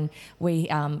aside and we,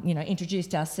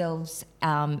 introduced ourselves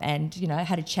and,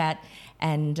 had a chat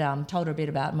and told her a bit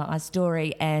about my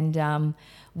story, and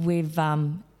we've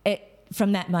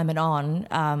from that moment on,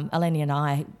 Eleni and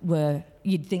I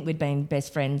you'd think we'd been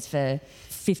best friends for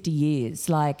 50 years.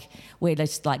 Like, we're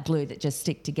just like glue that just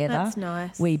stick together. That's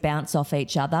nice. We bounce off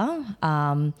each other.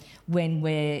 When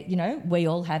we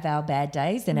all have our bad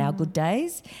days and our good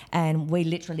days, and we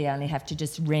literally only have to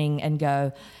just ring and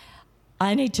go,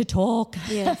 I need to talk.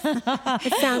 Yes.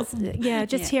 It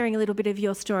sounds, hearing a little bit of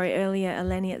your story earlier,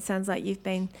 Eleni, it sounds like you've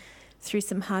been through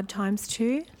some hard times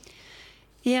too.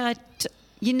 Yeah,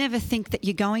 you never think that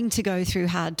you're going to go through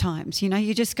hard times.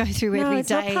 You just go through every day. No, it's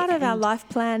not part of our life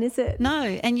plan, is it? No,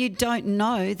 and you don't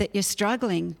know that you're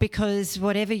struggling because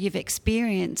whatever you've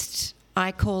experienced,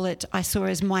 I saw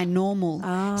as my normal.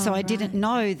 So I didn't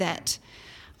know that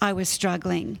I was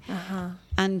struggling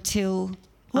until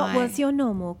What was your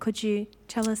normal? Could you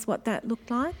tell us what that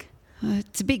looked like?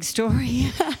 It's a big story.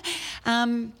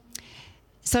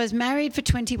 So I was married for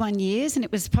 21 years, and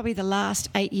it was probably the last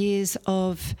 8 years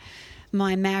of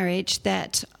my marriage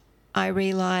that I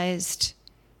realised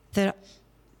that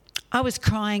I was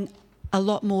crying a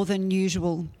lot more than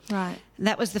usual. Right.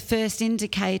 That was the first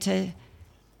indicator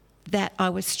that I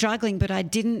was struggling, but I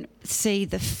didn't see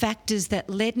the factors that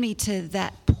led me to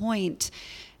that point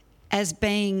as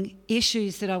being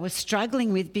issues that I was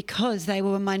struggling with because they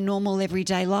were my normal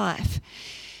everyday life.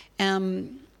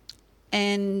 And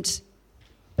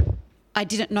I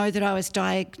didn't know that I was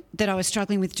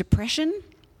struggling with depression.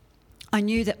 I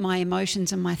knew that my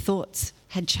emotions and my thoughts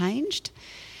had changed,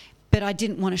 but I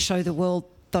didn't want to show the world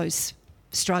those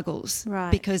struggles.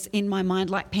 Right. Because in my mind,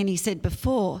 like Penny said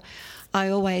before, I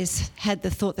always had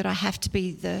the thought that I have to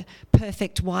be the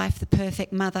perfect wife, the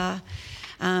perfect mother.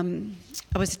 I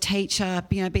was a teacher,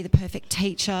 be the perfect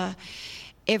teacher.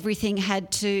 Everything had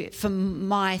to, from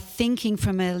my thinking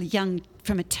from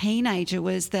a teenager,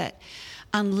 was that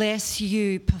unless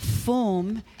you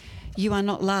perform, you are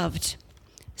not loved.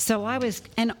 So I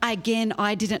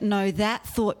didn't know that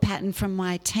thought pattern from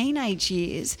my teenage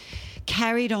years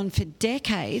carried on for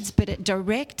decades, but it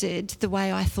directed the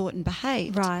way I thought and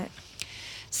behaved. Right.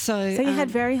 So you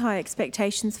had very high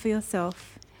expectations for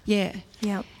yourself. Yeah.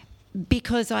 Yeah.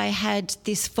 Because I had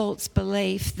this false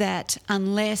belief that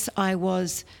unless I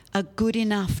was a good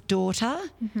enough daughter,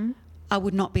 I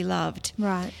would not be loved.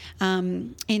 Right.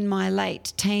 In my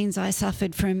late teens, I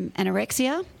suffered from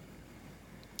anorexia,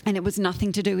 and it was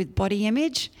nothing to do with body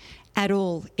image at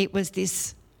all. It was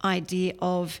this idea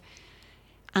of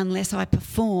unless I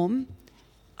perform,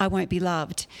 I won't be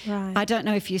loved. Right. I don't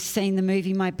know if you've seen the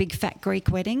movie My Big Fat Greek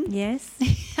Wedding. Yes.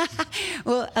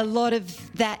 Well, a lot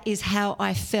of that is how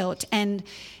I felt. And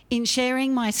in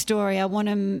sharing my story, I want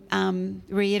to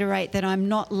reiterate that I'm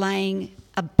not laying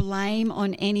a blame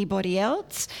on anybody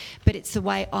else, but it's the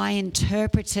way I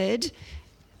interpreted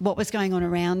what was going on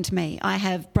around me. I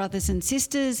have brothers and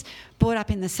sisters brought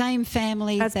up in the same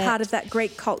family. As part of that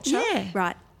Greek culture? Yeah.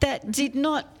 Right. That did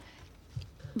not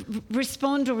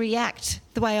respond or react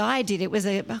the way I did. It was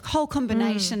a whole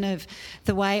combination of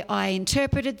the way I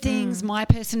interpreted things, my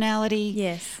personality.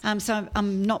 Yes. So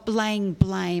I'm not laying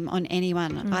blame on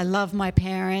anyone. I love my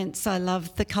parents. I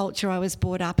love the culture I was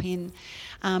brought up in.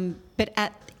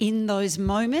 But in those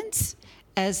moments,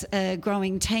 as a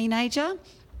growing teenager,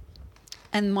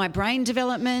 and my brain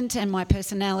development and my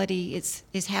personality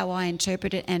is how I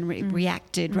interpreted and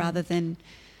reacted rather than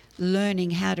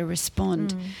learning how to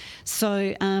respond.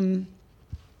 So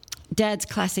Dad's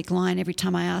classic line every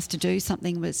time I asked to do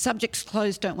something was, subject's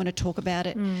closed, don't want to talk about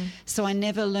it. So I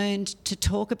never learned to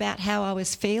talk about how I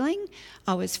was feeling.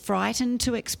 I was frightened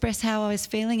to express how I was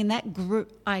feeling, and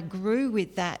I grew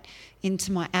with that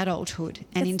into my adulthood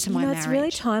and into my marriage. It's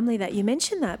really timely that you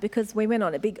mentioned that, because we went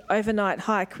on a big overnight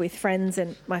hike with friends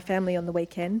and my family on the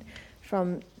weekend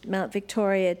from Mount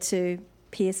Victoria to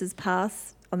Pierce's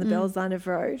Pass on the Bells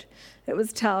Road. It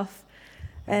was tough.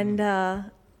 And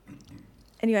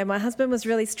anyway, my husband was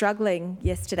really struggling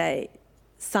yesterday,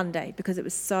 Sunday, because it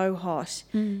was so hot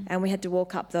and we had to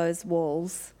walk up those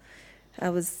walls.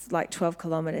 It was like 12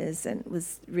 kilometres and it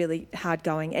was really hard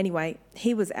going. Anyway,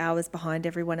 he was hours behind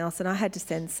everyone else, and I had to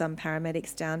send some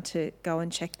paramedics down to go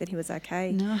and check that he was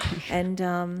okay. No.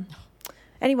 And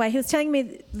anyway, he was telling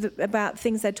me about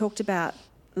things they talked about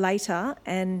later,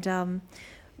 and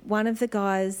one of the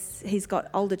guys, he's got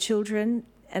older children,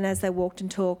 and as they walked and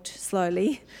talked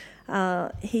slowly,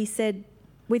 he said,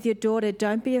 with your daughter,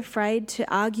 don't be afraid to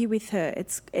argue with her.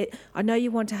 I know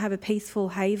you want to have a peaceful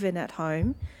haven at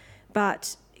home,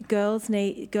 but girls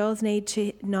need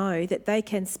to know that they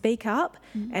can speak up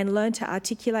and learn to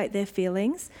articulate their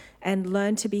feelings and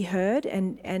learn to be heard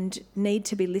and need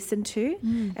to be listened to.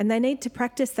 And they need to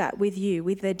practice that with you,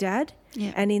 with their dad,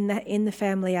 and in the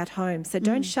family at home. So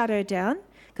don't shut her down,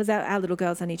 because our little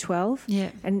girl's only 12. Yeah.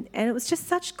 And it was just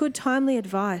such good, timely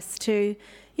advice to,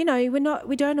 you know,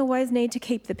 we don't always need to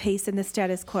keep the peace and the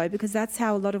status quo, because that's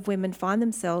how a lot of women find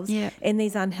themselves in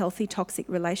these unhealthy, toxic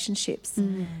relationships.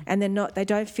 And they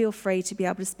don't feel free to be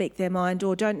able to speak their mind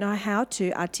or don't know how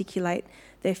to articulate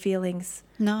their feelings.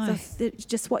 No. So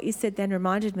just what you said then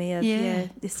reminded me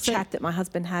of this chat that my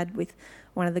husband had with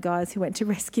one of the guys who went to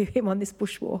rescue him on this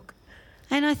bushwalk.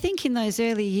 And I think in those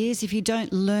early years, if you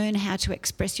don't learn how to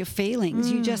express your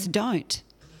feelings, you just don't.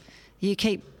 You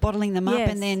keep bottling them up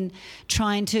and then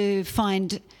trying to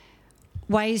find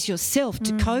ways yourself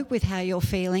to cope with how you're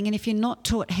feeling. And if you're not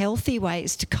taught healthy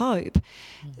ways to cope,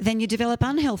 then you develop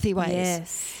unhealthy ways.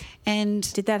 Yes.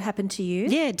 And did that happen to you?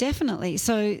 Yeah, definitely.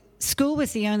 So school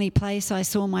was the only place I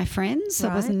saw my friends.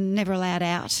 Right. I was never allowed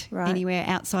out anywhere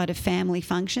outside of family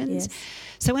functions. Yes.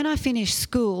 So when I finished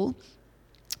school,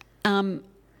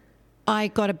 I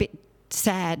got a bit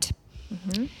sad,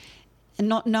 and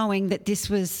not knowing that this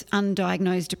was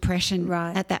undiagnosed depression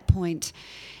at that point.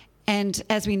 And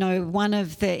as we know, one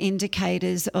of the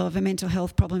indicators of a mental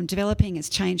health problem developing is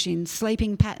change in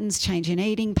sleeping patterns, change in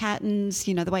eating patterns,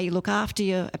 you know, the way you look after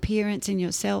your appearance and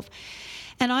yourself.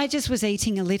 And I just was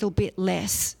eating a little bit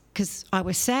less because I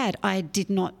was sad. I did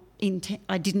not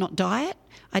diet.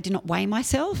 I did not weigh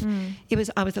myself.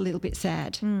 I was a little bit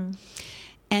sad.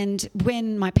 And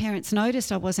when my parents noticed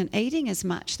I wasn't eating as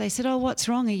much, they said, "Oh, what's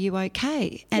wrong? Are you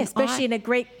okay?" And especially in a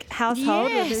Greek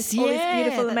household with all this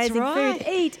beautiful, amazing food.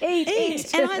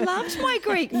 Eat. And I loved my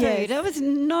Greek food. There was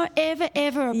not ever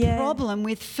a problem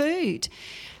with food.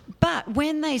 But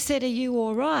when they said, "Are you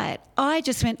all right?" I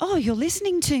just went, "Oh, you're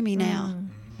listening to me now."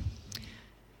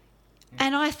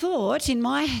 And I thought, in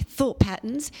my thought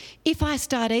patterns, if I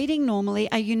start eating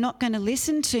normally, are you not going to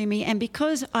listen to me? And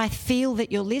because I feel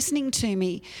that you're listening to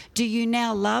me, do you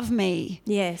now love me?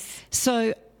 Yes.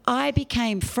 So I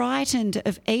became frightened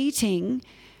of eating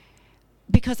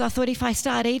because I thought if I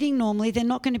start eating normally, they're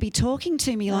not going to be talking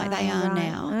to me like they are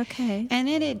now. Okay. And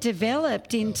then it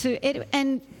developed into it.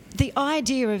 And the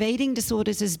idea of eating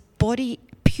disorders is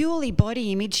purely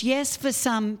body image. Yes, for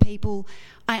some people,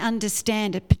 I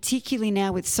understand it, particularly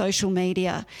now with social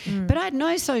media. But I had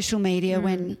no social media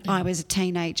when I was a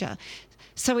teenager.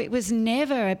 So it was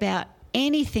never about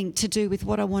anything to do with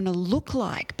what I want to look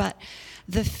like. But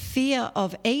the fear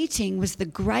of eating was the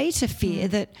greater fear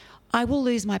that I will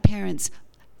lose my parents'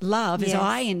 love as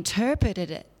I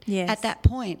interpreted it at that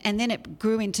point. And then it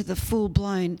grew into the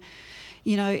full-blown,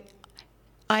 you know,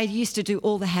 I used to do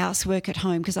all the housework at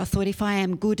home because I thought if I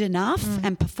am good enough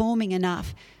and performing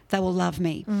enough, they will love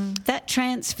me. That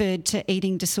transferred to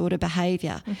eating disorder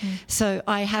behaviour. So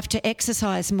I have to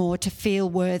exercise more to feel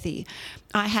worthy.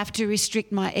 I have to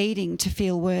restrict my eating to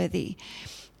feel worthy.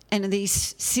 And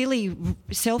these silly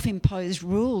self-imposed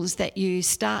rules that you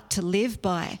start to live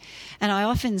by. And I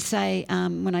often say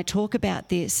when I talk about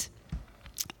this,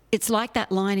 it's like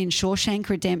that line in Shawshank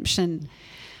Redemption.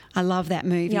 I love that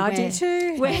movie. Yeah, I do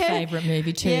too. My favourite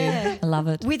movie too. Yeah. I love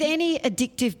it. With any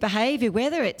addictive behaviour,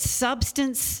 whether it's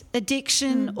substance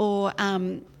addiction or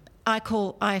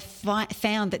I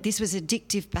found that this was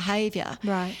addictive behaviour.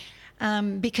 Right.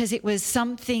 Because it was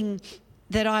something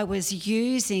that I was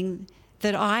using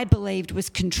that I believed was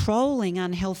controlling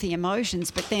unhealthy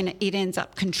emotions, but then it ends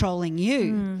up controlling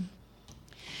you.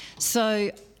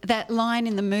 So that line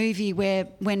in the movie where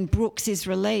when Brooks is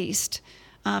released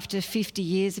after 50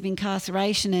 years of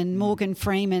incarceration and Morgan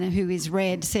Freeman, who is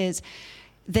Red, says,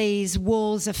 these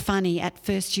walls are funny. At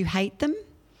first you hate them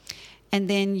and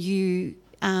then you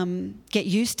get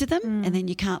used to them and then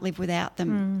you can't live without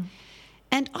them.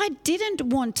 And I didn't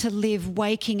want to live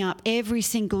waking up every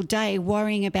single day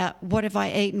worrying about what have I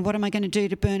eaten, what am I going to do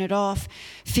to burn it off,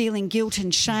 feeling guilt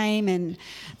and shame and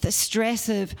the stress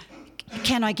of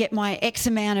can I get my X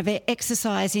amount of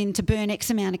exercise in to burn X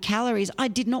amount of calories. I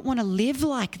did not want to live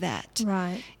like that.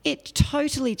 Right. It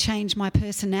totally changed my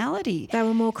personality. There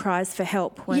were more cries for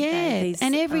help, weren't they?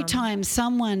 And every time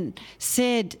someone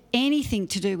said anything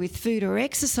to do with food or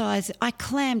exercise, I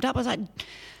clammed up. I was like,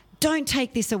 don't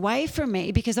take this away from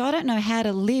me because I don't know how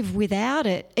to live without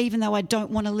it, even though I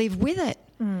don't want to live with it.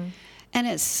 And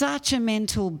it's such a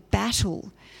mental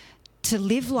battle to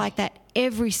live like that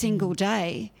every single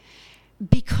day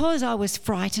because I was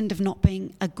frightened of not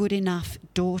being a good enough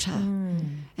daughter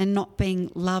and not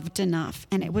being loved enough.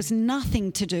 And it was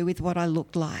nothing to do with what I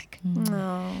looked like.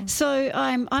 So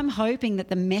I'm hoping that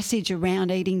the message around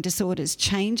eating disorders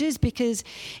changes because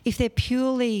if they're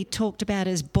purely talked about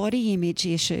as body image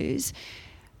issues,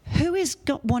 who is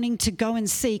wanting to go and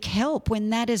seek help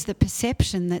when that is the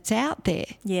perception that's out there?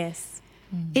 Yes.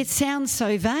 It sounds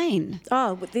so vain.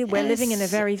 Oh, we're living in a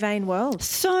very vain world.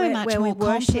 So much more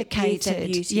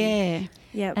complicated. Yeah.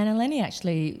 Yeah. And Eleni,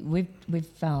 actually, we've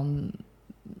I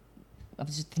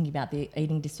was just thinking about the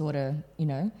eating disorder,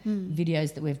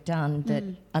 videos that we've done that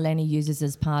Eleni uses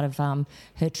as part of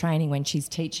her training when she's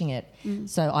teaching it.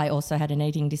 So I also had an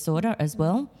eating disorder as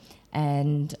well,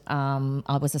 and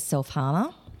I was a self-harmer.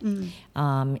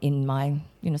 In my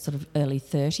sort of early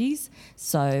 30s,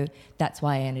 so that's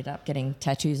why I ended up getting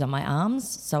tattoos on my arms.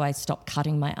 So I stopped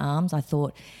cutting my arms. I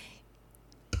thought,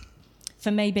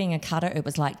 for me being a cutter, it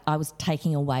was like I was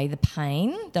taking away the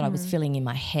pain that I was feeling in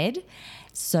my head.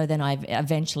 So then I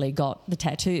eventually got the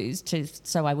tattoos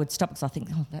so I would stop because I think,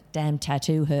 that damn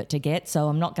tattoo hurt to get, so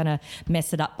I'm not going to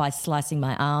mess it up by slicing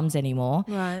my arms anymore.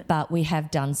 Right. But we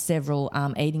have done several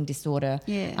eating disorder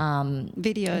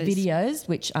videos,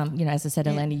 which, as I said,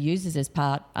 Eleni uses as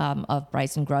part of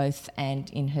Brazen Growth and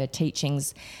in her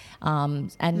teachings.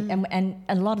 And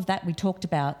a lot of that we talked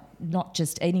about, not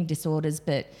just eating disorders,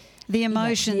 but the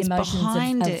emotions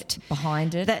behind it.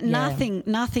 That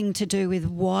nothing to do with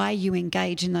why you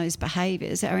engage in those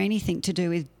behaviours or anything to do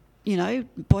with,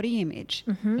 body image.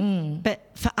 But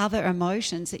for other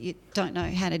emotions that you don't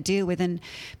know how to deal with. And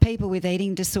people with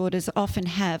eating disorders often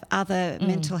have other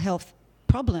mental health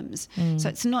problems. So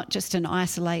it's not just an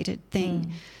isolated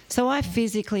thing. So I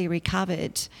physically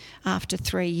recovered after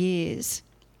 3 years.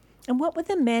 And what were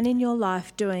the men in your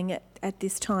life doing at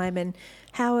this time, and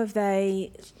how have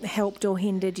they helped or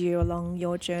hindered you along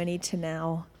your journey to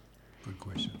now? Good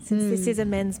question. Since this is a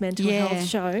men's mental health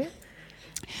show,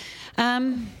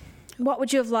 what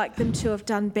would you have liked them to have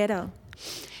done better?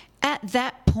 At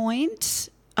that point,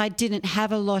 I didn't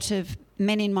have a lot of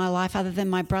men in my life other than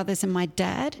my brothers and my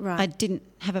dad. Right.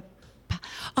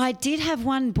 I did have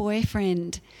one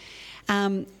boyfriend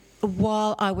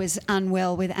while I was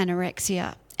unwell with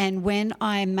anorexia. And when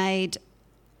I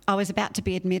was about to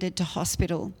be admitted to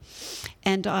hospital,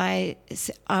 and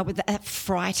that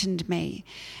frightened me.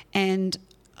 And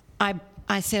I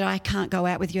said, I can't go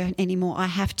out with you anymore. I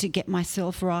have to get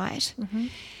myself right.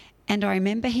 And I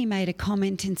remember he made a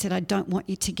comment and said, I don't want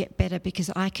you to get better because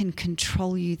I can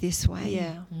control you this way.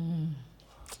 Yeah.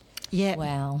 Yeah.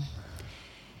 Wow.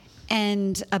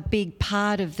 And a big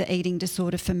part of the eating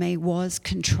disorder for me was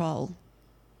control.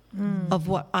 Of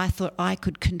what I thought I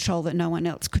could control that no one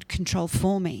else could control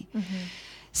for me.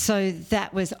 So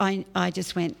that was, I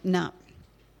just went, nah.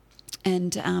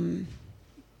 And,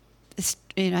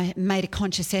 made a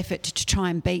conscious effort to try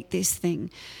and beat this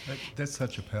thing. That's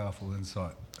such a powerful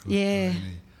insight. Yeah.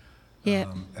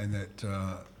 And that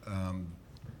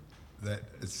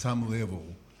at some level,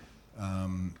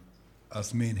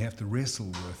 us men have to wrestle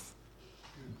with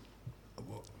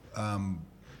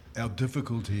our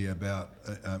difficulty about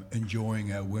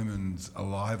enjoying our women's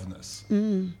aliveness.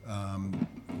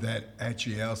 that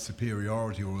actually our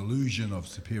superiority or illusion of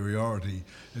superiority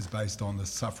is based on the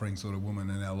suffering sort of woman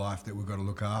in our life that we've got to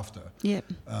look after. Yep.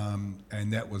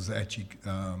 And that was actually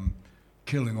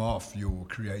killing off your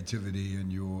creativity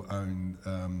and your own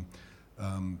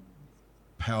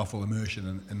powerful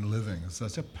immersion in living. It's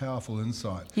such a powerful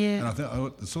insight. Yeah. And I think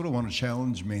I sort of want to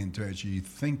challenge men to actually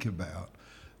think about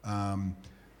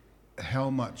how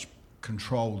much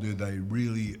control do they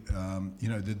really,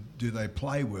 do they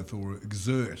play with or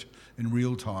exert in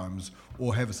real times,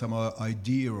 or have some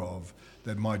idea of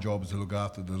that my job is to look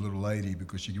after the little lady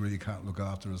because she really can't look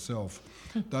after herself.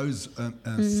 Those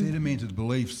sedimented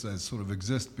beliefs that sort of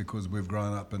exist because we've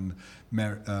grown up in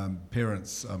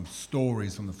parents'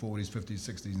 stories from the 40s, 50s,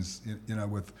 60s,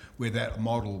 with where that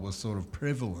model was sort of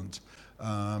prevalent.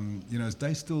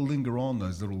 They still linger on,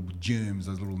 those little germs,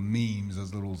 those little memes,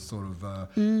 those little sort of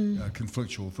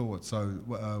conflictual thoughts. So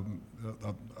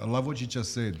I love what you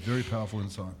just said. Very powerful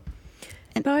insight.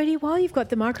 And Bodhi, while you've got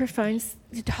the microphones,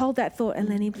 hold that thought,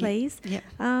 Eleni, please. Yep.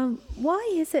 Why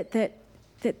is it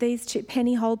that these two,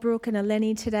 Penny Holbrook and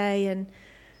Eleni today, and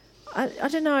I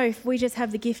don't know if we just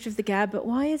have the gift of the gab, but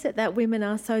why is it that women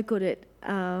are so good at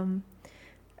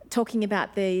talking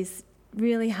about these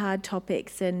really hard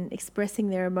topics and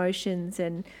expressing their emotions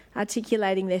and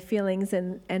articulating their feelings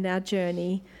and our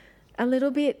journey a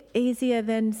little bit easier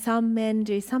than some men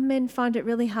do? Some men find it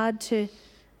really hard to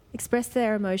express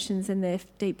their emotions and their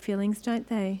deep feelings, don't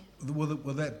they? Well,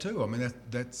 that too. I mean,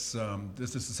 this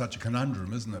is such a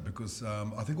conundrum, isn't it? Because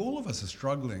I think all of us are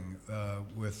struggling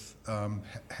with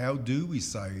how do we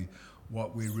say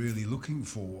what we're really looking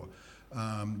for.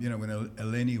 When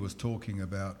Eleni was talking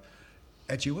about,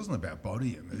 actually it wasn't about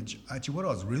body image. Actually what I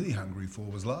was really hungry for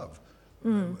was love,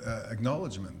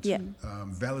 acknowledgement,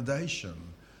 validation,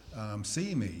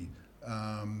 see me.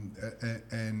 I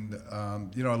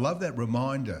love that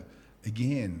reminder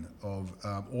again of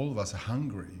all of us are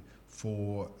hungry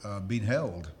for being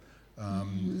held,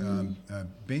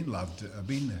 being loved,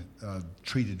 being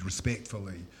treated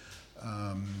respectfully,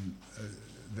 and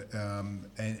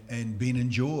being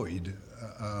enjoyed.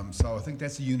 So I think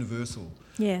that's a universal.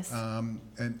 Yes. And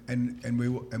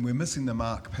we're missing the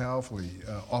mark powerfully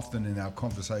often in our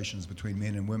conversations between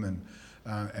men and women,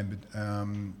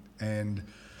 and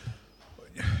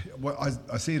well,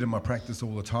 I see it in my practice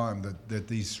all the time that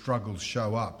these struggles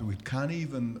show up. We can't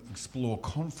even explore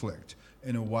conflict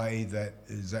in a way that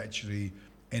is actually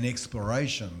an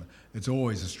exploration. It's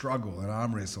always a struggle, an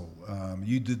arm wrestle.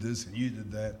 You did this and you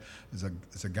did that.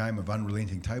 It's a game of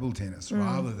unrelenting table tennis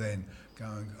rather than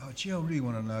going, oh, gee, I really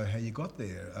want to know how you got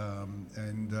there.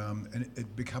 And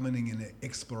it becoming an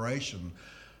exploration,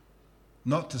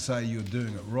 not to say you're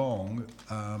doing it wrong,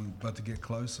 but to get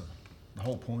closer. The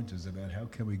whole point is about how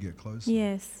can we get closer.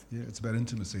 Yes. Yeah, it's about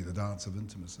intimacy, the dance of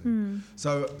intimacy.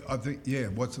 So I think,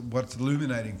 what's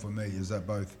illuminating for me is that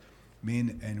both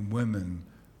men and women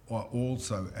are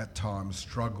also at times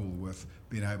struggle with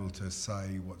being able to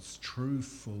say what's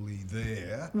truthfully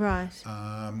there, right,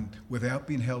 without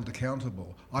being held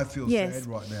accountable. I feel sad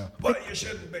right now, but you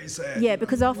shouldn't be sad. Yeah,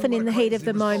 because often in the heat of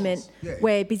the moment,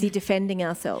 we're busy defending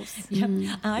ourselves.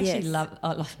 Yeah. I actually love.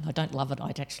 I don't love it. I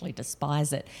actually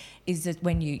despise it. Is that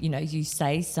when you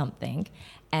say something,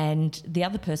 and the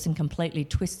other person completely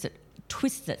twists it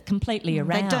completely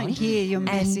around. They don't hear your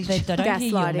message. And they don't hear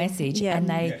your message, yeah. and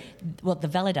the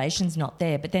validation's not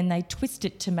there, but then they twist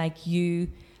it to make you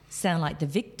sound like the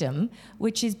victim,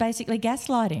 which is basically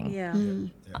gaslighting. Yeah.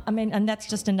 I mean, and that's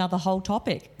just another whole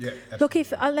topic. Yeah. Look,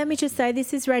 let me just say,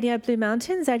 this is Radio Blue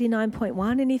Mountains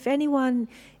 89.1, and if anyone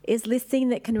is listening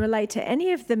that can relate to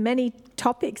any of the many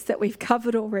topics that we've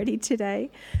covered already today,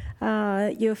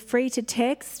 you're free to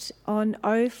text on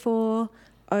 0404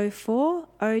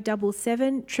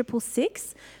 077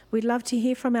 666. We'd love to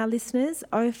hear from our listeners,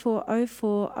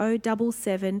 0404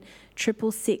 077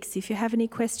 666. If you have any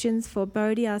questions for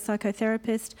Bodhi, our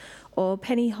psychotherapist, or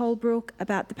Penny Holbrook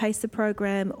about the PACER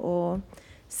program or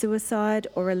suicide,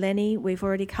 or Eleni, we've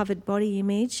already covered body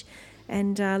image.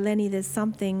 And Lenny, there's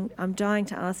something I'm dying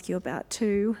to ask you about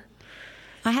too.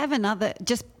 I have another,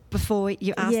 just before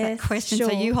you ask that question, sure.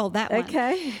 So you hold that one.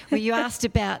 Okay. Where you asked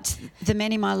about the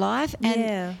men in my life.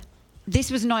 And this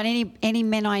was not any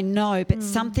men I know, but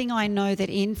something I know that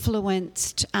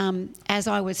influenced as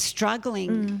I was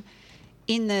struggling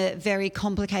in the very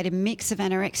complicated mix of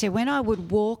anorexia. When I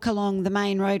would walk along the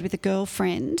main road with a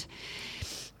girlfriend,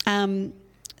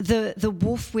 the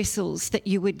wolf whistles that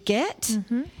you would get,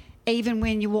 even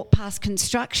when you walk past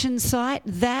construction site,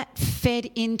 that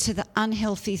fed into the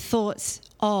unhealthy thoughts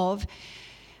of,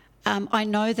 I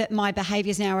know that my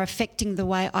behaviours now are affecting the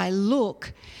way I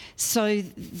look. So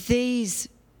these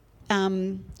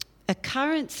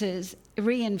occurrences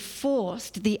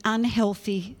reinforced the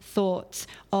unhealthy thoughts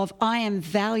of I am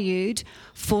valued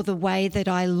for the way that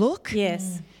I look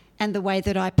and the way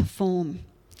that I perform.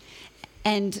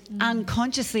 And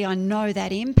unconsciously, I know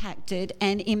that impacted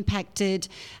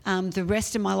the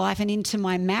rest of my life and into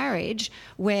my marriage,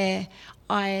 where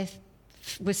I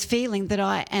was feeling that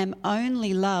I am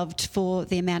only loved for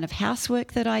the amount of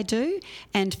housework that I do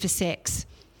and for sex.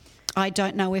 I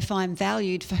don't know if I'm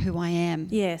valued for who I am.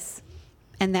 Yes.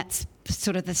 And that's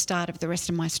sort of the start of the rest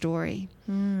of my story.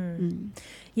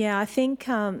 Yeah, I think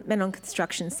men on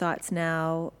construction sites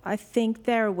now, I think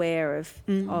they're aware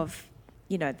of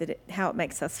you know, how it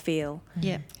makes us feel.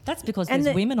 Yeah. That's because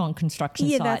there's women on construction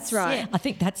sites. Yeah, that's right. Yeah. I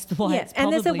think that's why it's probably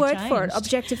and there's a word changed. for it,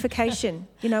 objectification.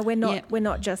 You know, we're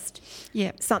not just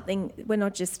something, we're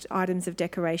not just items of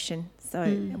decoration. So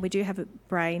we do have a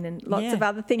brain and lots of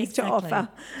other things to offer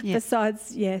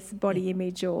besides, body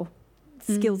image or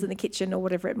skills in the kitchen or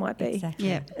whatever it might be. Exactly.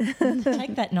 Yeah.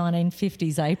 Take that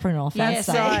 1950s apron off. That's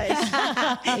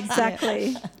right.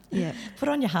 Exactly. Yeah. Put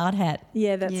on your hard hat.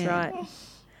 Yeah, that's right.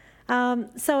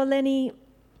 So Eleni,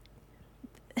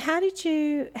 how did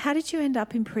you end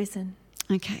up in prison?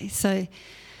 Okay, so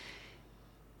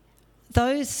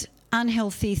those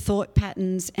unhealthy thought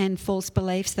patterns and false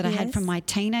beliefs that I had from my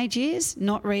teenage years,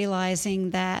 not realising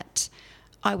that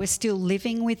I was still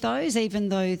living with those, even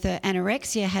though the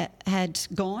anorexia had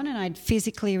gone and I'd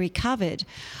physically recovered.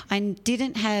 I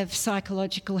didn't have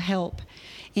psychological help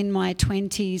in my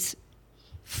 20s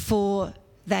for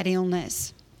that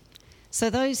illness. So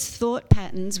those thought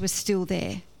patterns were still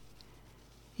there.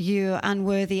 You're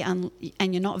unworthy and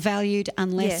you're not valued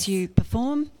unless you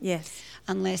perform. Yes.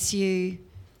 Unless you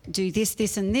do this,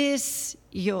 this and this.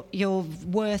 Your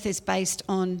worth is based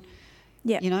on,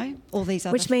 you know, all these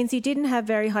other... Which means you didn't have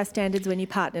very high standards when you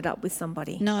partnered up with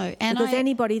somebody. No. And because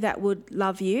anybody that would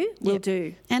love you will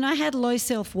do. And I had low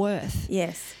self-worth.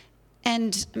 Yes.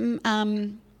 And...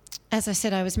 as I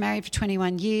said, I was married for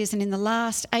 21 years, and in the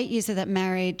last 8 years of that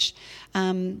marriage,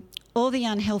 all the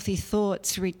unhealthy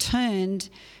thoughts returned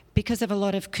because of a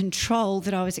lot of control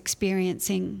that I was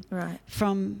experiencing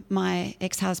from my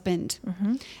ex-husband.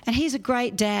 Mm-hmm. And he's a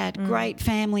great dad, great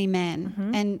family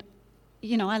man, and,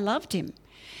 you know, I loved him.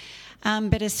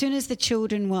 But as soon as the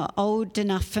children were old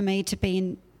enough for me to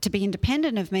be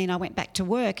independent of me and I went back to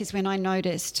work is when I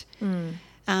noticed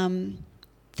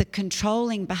the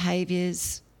controlling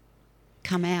behaviours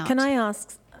come out. Can I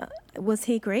ask, was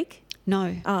he Greek?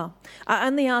 No. Oh, I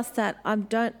only asked that. I'm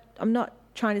not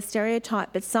trying to stereotype,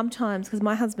 but sometimes, because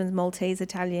my husband's Maltese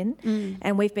Italian,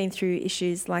 and we've been through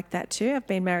issues like that too. I've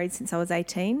been married since I was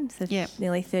 18, so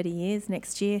nearly 30 years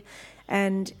next year,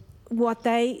 and what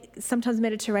they sometimes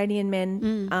Mediterranean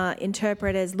men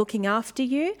interpret as looking after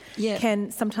you can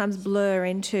sometimes blur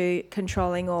into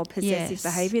controlling or possessive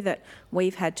behaviour that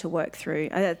we've had to work through.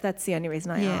 That's the only reason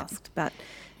I asked, but.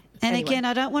 And anyway. again,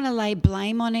 I don't want to lay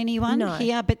blame on anyone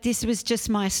here, but this was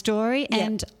just my story. Yep.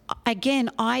 And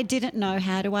again, I didn't know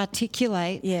how to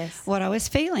articulate what I was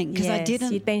feeling because I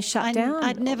didn't. You'd been shut down.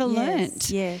 I'd never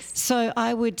learnt. Yes. So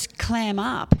I would clam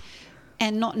up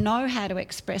and not know how to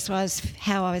express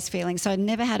how I was feeling. So I'd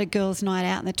never had a girls' night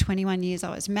out in the 21 years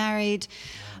I was married.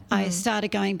 I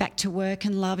started going back to work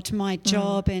and loved my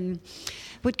job and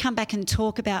would come back and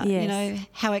talk about, you know,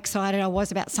 how excited I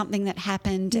was about something that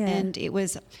happened and it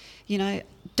was, you know,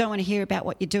 don't want to hear about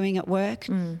what you're doing at work.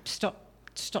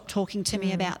 Stop talking to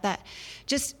me about that.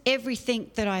 Just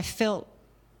everything that I felt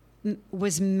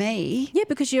was me. Yeah,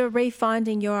 because you're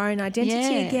refinding your own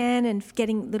identity again and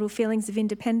getting little feelings of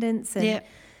independence and,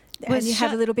 and you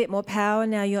have a little bit more power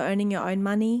now. You're owning your own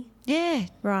money. Yeah.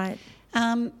 Right.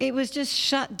 It was just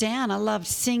shut down. I loved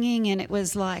singing and it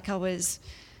was like I was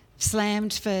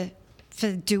slammed for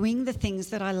doing the things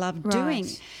that I loved doing.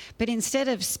 But instead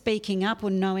of speaking up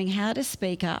or knowing how to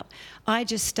speak up, I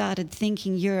just started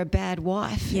thinking you're a bad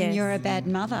wife and you're a bad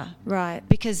mother. Right.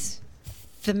 Because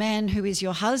the man who is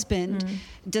your husband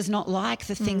does not like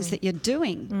the things that you're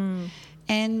doing.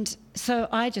 And so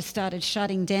I just started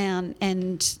shutting down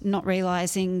and not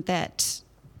realising that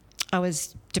I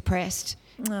was depressed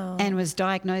and was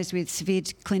diagnosed with severe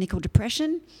clinical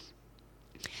depression.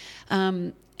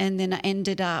 And then I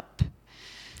ended up...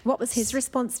 What was his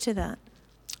response to that?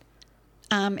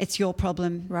 It's your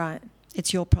problem. Right.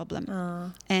 It's your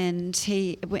problem. And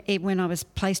when I was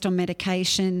placed on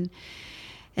medication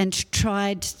and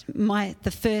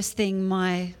the first thing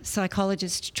my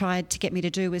psychologist tried to get me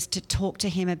to do was to talk to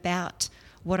him about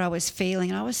what I was feeling.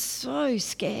 And I was so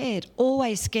scared,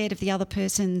 always scared of the other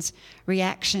person's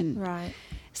reaction. Right.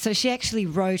 So she actually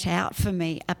wrote out for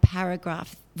me a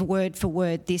paragraph, word for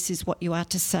word, this is what you are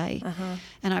to say.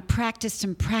 And I practiced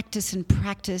and practiced and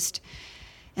practiced.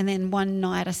 And then one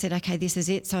night I said, okay, this is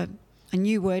it. So I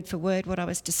knew word for word what I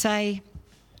was to say.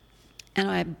 And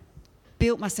I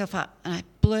built myself up and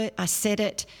I said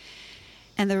it.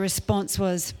 And the response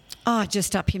was, oh,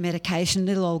 just up your medication,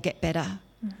 it'll all get better.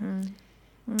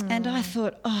 And I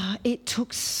thought, it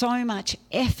took so much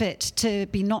effort to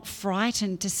be not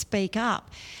frightened to speak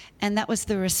up. And that was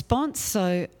the response.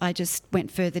 So I just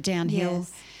went further downhill.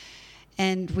 Yes.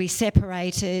 And we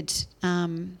separated.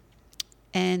 And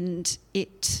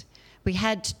we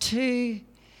had 2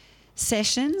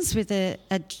 sessions with a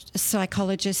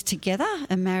psychologist together,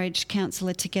 a marriage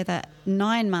counsellor together,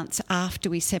 9 months after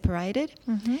we separated.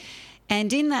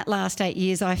 And in that last 8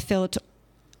 years, I felt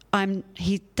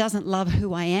he doesn't love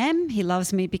who I am. He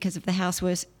loves me because of the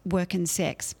housework and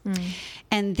sex.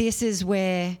 And this is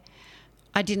where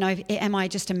I didn't know, am I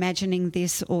just imagining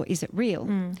this or is it real?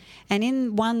 And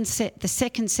in the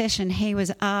second session, he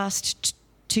was asked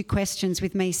 2 questions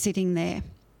with me sitting there.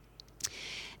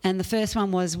 And the first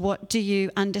one was, what do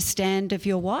you understand of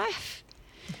your wife?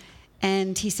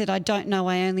 And he said, I don't know.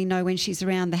 I only know when she's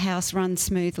around, the house runs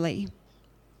smoothly.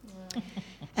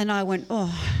 And I went,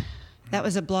 that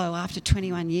was a blow after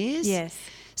 21 years. Yes.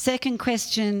 Second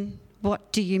question,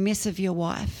 what do you miss of your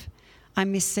wife? I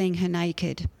miss seeing her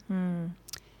naked.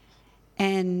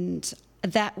 And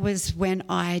that was when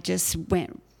I just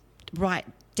went right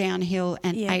downhill,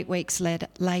 and 8 weeks later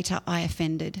I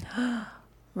offended.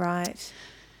 Right.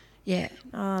 Yeah.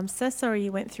 Oh, I'm so sorry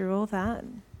you went through all that.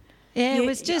 Yeah, it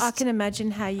was just... I can imagine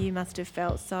how you must have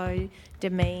felt so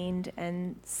demeaned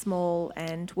and small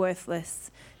and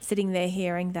worthless sitting there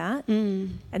hearing that.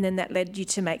 And then that led you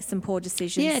to make some poor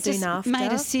decisions soon after. Yeah,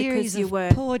 made a series of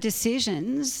poor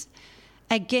decisions,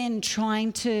 again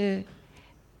trying to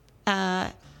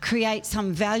create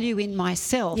some value in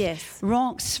myself. Yes.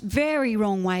 Very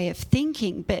wrong way of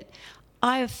thinking, but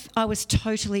I was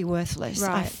totally worthless.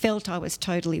 Right. I felt I was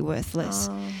totally worthless.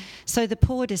 So the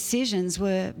poor decisions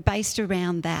were based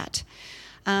around that.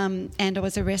 And I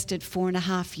was arrested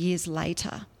 4.5 years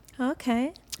later.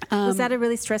 Okay. Was that a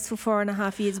really stressful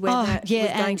 4.5 years when that was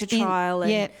going to trial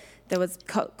and there was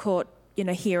court,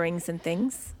 hearings and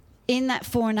things? In that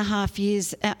 4.5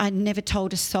 years, I never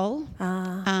told a soul.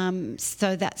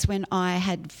 So that's when I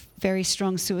had very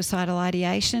strong suicidal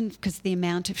ideation because the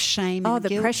amount of shame and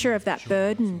guilt. The pressure of that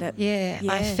burden.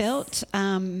 I felt.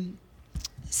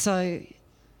 So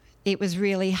it was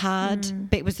really hard,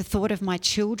 but it was the thought of my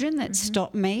children that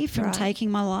stopped me from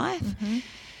taking my life.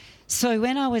 So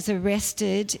when I was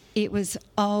arrested, it was,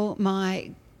 oh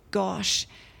my gosh,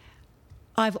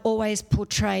 I've always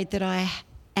portrayed that I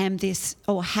am this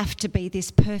or have to be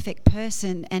this perfect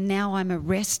person, and now I'm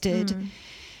arrested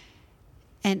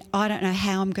and I don't know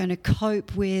how I'm going to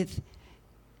cope with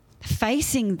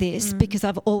facing this because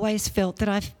I've always felt that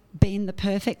I've been the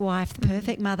perfect wife, the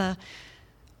perfect mother.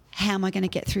 How am I going to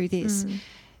get through this?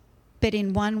 But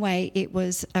in one way it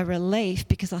was a relief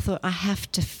because I thought I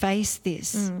have to face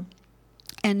this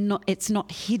and it's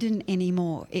not hidden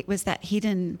anymore. It was that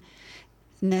hiddenness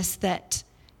that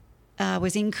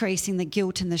was increasing the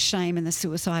guilt and the shame and the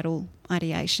suicidal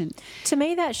ideation. To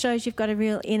me, that shows you've got a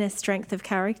real inner strength of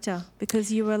character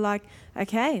because you were like,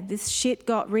 okay, this shit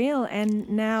got real and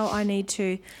now I need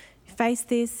to face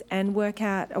this and work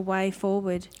out a way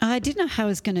forward. I didn't know how I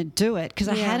was going to do it because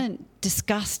I hadn't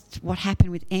discussed what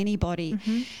happened with anybody.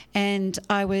 And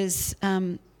I was...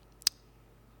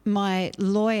 my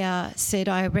lawyer said,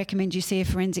 I recommend you see a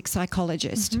forensic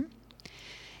psychologist.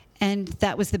 And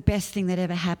that was the best thing that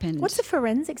ever happened. What's a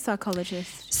forensic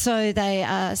psychologist? So they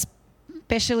are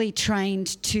specially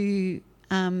trained to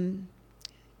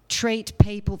treat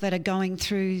people that are going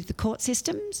through the court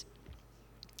systems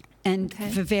and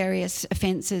for various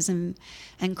offences and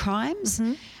crimes,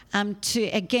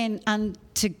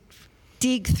 to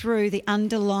dig through the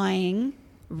underlying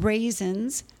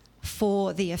reasons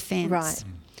for the offence. Right.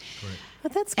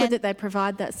 Well, that's good that they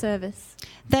provide that service.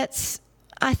 That's,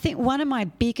 I think, one of my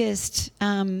biggest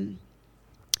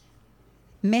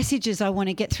messages I want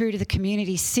to get through to the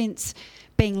community since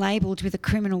being labelled with a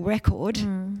criminal record,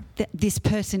 that this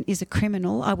person is a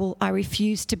criminal. I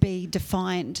refuse to be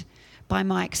defined by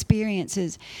my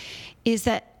experiences, is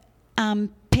that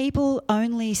people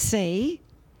only see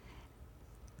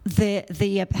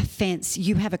the offence.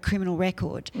 You have a criminal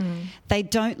record. They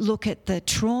don't look at the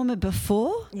trauma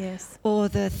before, or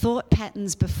the thought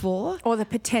patterns before, or the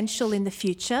potential in the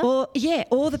future, or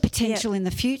the potential in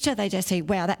the future. They just say,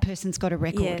 "Wow, that person's got a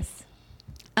record."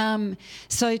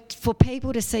 So for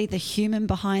people to see the human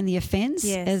behind the offence,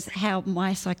 as how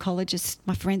my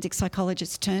forensic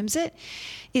psychologist terms it,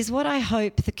 is what I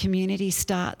hope the community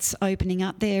starts opening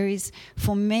up there is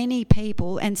for many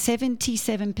people, and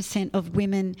 77% of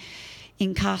women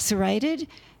incarcerated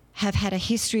have had a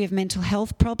history of mental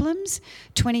health problems,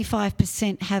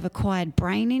 25% have acquired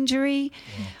brain injury,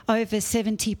 over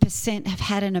 70% have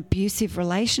had an abusive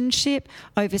relationship,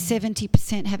 over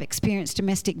 70% have experienced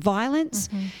domestic violence,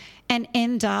 and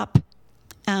end up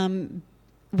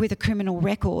with a criminal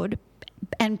record,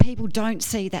 and people don't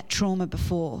see that trauma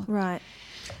before. Right.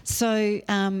 So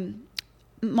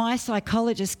my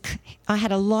psychologist, I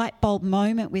had a light bulb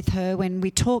moment with her when we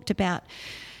talked about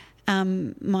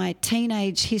my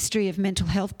teenage history of mental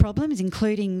health problems,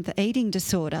 including the eating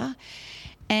disorder.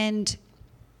 And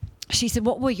she said,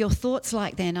 what were your thoughts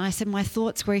like then? I said, my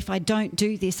thoughts were, if I don't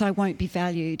do this, I won't be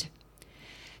valued.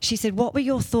 She said, what were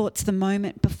your thoughts the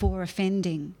moment before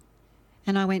offending?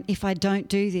 And I went, if I don't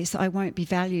do this, I won't be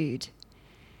valued.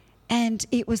 And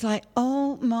it was like,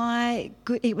 oh my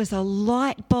good, it was a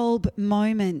light bulb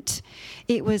moment.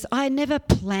 It was, I never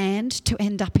planned to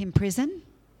end up in prison.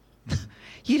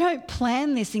 You don't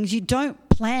plan these things. You don't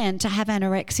plan to have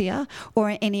anorexia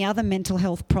or any other mental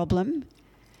health problem.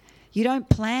 You don't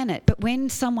plan it. But when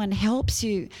someone helps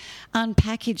you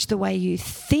unpackage the way you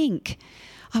think,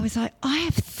 I was like, I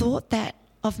have thought that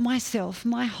of myself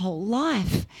my whole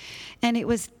life. And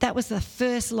that was the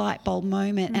first light bulb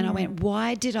moment. And I went,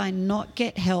 why did I not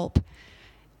get help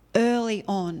early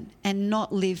on and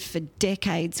not live for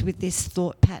decades with this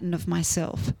thought pattern of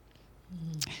myself?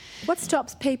 What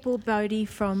stops people, Bodhi,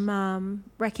 from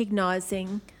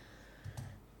recognising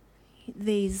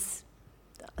these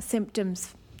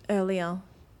symptoms earlier?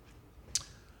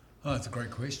 Oh, that's a great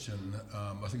question.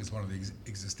 I think it's one of the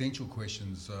existential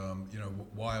questions.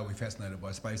 Why are we fascinated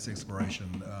by space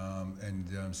exploration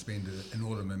and spend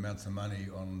inordinate amounts of money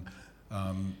on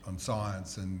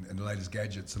science and the latest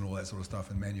gadgets and all that sort of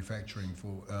stuff and manufacturing?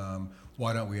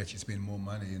 Why don't we actually spend more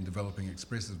money in developing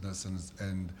expressiveness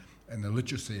and the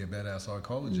literacy about our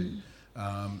psychology,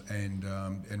 and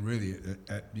really,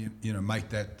 make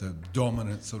that the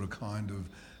dominant sort of kind of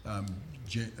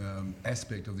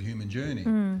aspect of the human journey,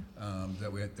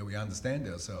 that we understand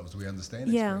ourselves, we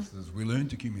understand expressiveness, we learn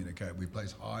to communicate, we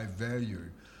place high value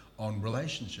on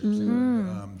relationships,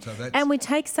 and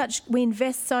we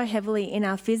invest so heavily in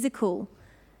our physical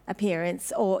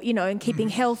appearance, or in keeping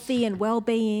healthy and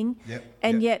well-being,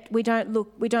 yet we don't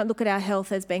look at our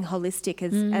health as being holistic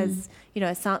as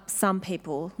some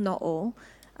people, not all.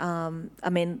 I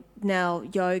mean, now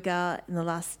yoga in the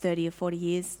last 30 or 40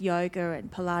 years, yoga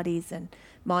and Pilates and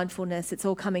mindfulness, it's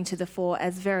all coming to the fore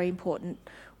as very important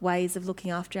ways of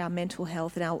looking after our mental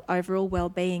health and our overall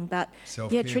well-being. But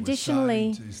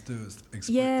traditionally,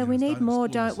 we need more,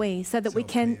 don't we? So that we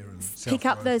can pick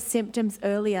up those symptoms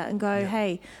earlier and go,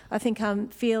 hey, I think I'm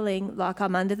feeling like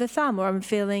I'm under the thumb, or I'm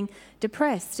feeling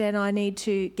depressed and I need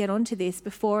to get onto this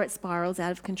before it spirals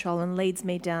out of control and leads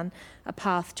me down a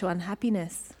path to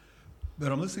unhappiness.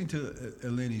 But I'm listening to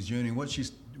Eleni's journey. What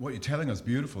you're telling us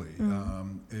beautifully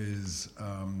is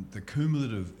the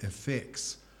cumulative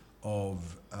effects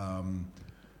of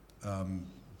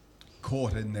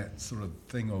caught in that sort of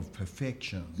thing of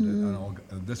perfection.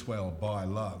 And this way I'll buy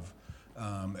love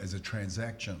as a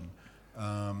transaction.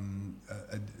 How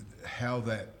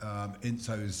that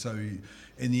so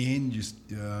in the end,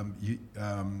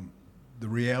 the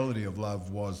reality of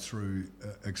love was through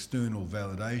external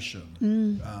validation.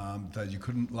 That you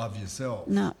couldn't love yourself.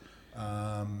 No.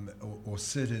 Or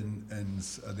sit in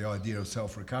the idea of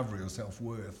self-recovery or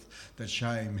self-worth, that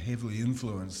shame heavily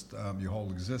influenced your whole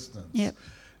existence. Yep.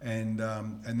 And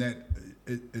that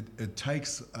it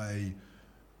takes an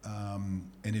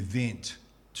event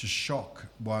to shock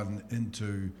one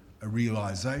into a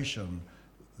realisation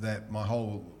that my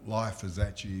whole life is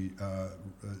actually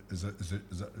is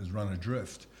run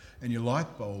adrift. And your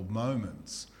light bulb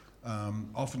moments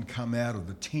often come out of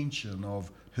the tension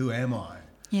of who am I?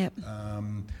 Yep.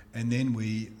 And then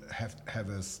we have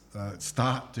a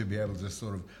start to be able to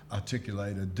sort of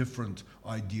articulate a different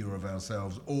idea of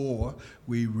ourselves, or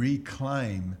we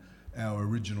reclaim our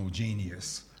original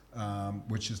genius,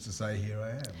 which is to say, here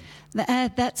I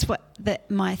am. That's what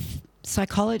my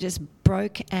psychologist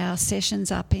broke our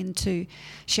sessions up into.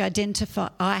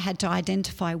 I had to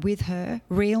identify with her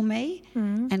real me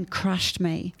and crushed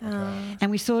me. Okay. And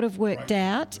we sort of worked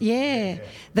out, that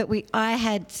I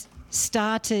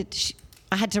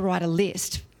had to write a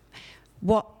list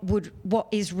what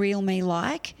is real me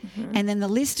like? Mm-hmm. And then the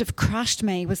list of crushed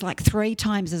me was like 3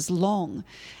 times as long.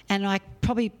 And I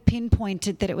probably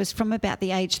pinpointed that it was from about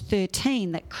the age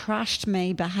 13 that crushed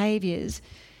me behaviours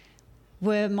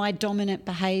were my dominant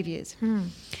behaviours.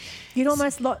 You'd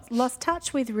almost lost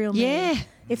touch with real me. Yeah.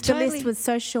 If the list was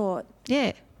so short.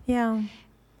 Yeah. Yeah.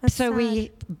 So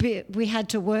we had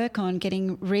to work on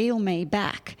getting real me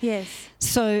back. Yes.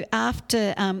 So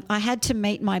after I had to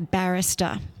meet my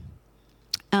barrister,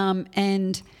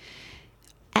 and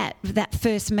at that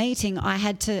first meeting I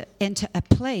had to enter a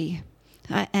plea.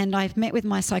 And I've met with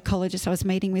my psychologist. I was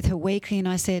meeting with her weekly, and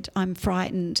I said, I'm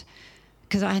frightened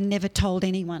because I had never told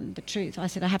anyone the truth. I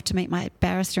said, I have to meet my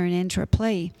barrister and enter a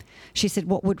plea. She said,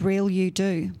 what would real you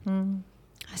do?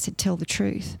 I said, tell the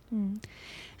truth. And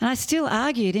I still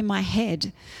argued in my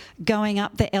head, going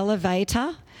up the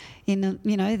elevator in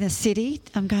the city.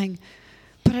 I'm going,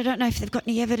 but I don't know if they've got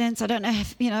any evidence. I don't know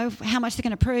if, how much they're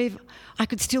going to prove. I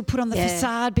could still put on the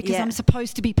facade because I'm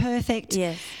supposed to be perfect.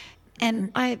 Yes.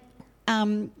 And I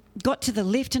got to the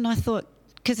lift and I thought,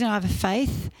 because I have a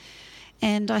faith,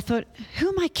 and I thought, who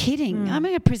am I kidding? I'm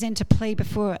going to present a plea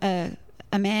before a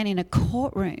man in a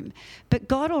courtroom. But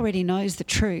God already knows the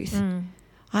truth.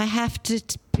 I have to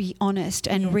be honest,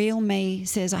 and real me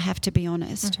says I have to be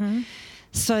honest.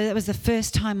 So that was the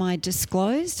first time I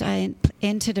disclosed. I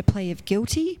entered a plea of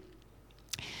guilty.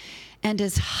 And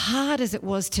as hard as it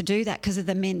was to do that, because of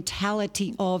the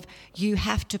mentality of you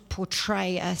have to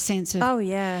portray a sense of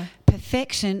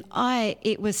perfection,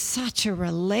 it was such a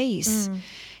release.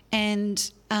 And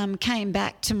came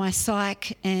back to my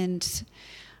psych, and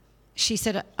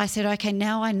I said, okay,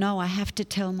 now I know I have to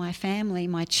tell my family,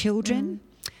 my children,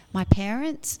 my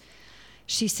parents.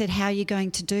 She said, how are you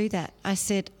going to do that?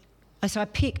 So I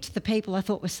picked the people I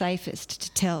thought were safest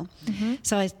to tell.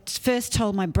 So I first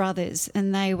told my brothers,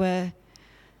 and their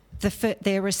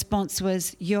response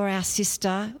was, you're our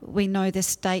sister. We know the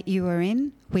state you are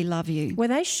in. We love you. Were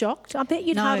they shocked? I bet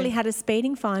you'd hardly had a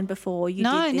speeding fine before you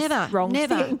did this wrong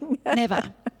thing.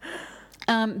 Never.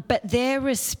 But their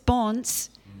response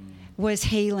was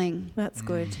healing. That's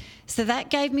good. So that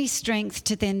gave me strength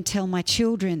to then tell my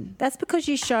children. That's because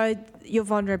you showed your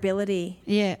vulnerability.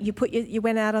 Yeah. You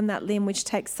went out on that limb, which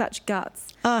takes such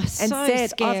guts. Oh, and so said,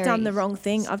 scary. I've done the wrong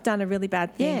thing. I've done a really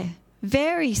bad thing. Yeah.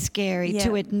 Very scary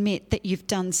to admit that you've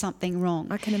done something wrong.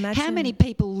 I can imagine. How many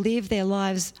people live their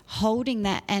lives holding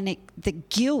that and the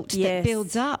guilt that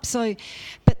builds up.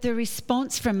 But the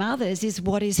response from others is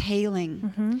what is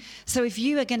healing. So if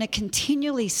you are going to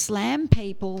continually slam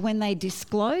people when they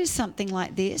disclose something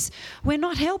like this, we're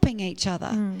not helping each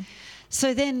other.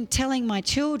 So then telling my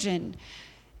children,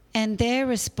 and their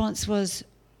response was,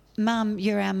 Mum,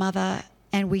 you're our mother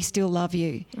and we still love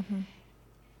you.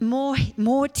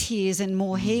 More tears and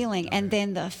more healing. And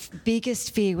then the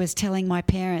biggest fear was telling my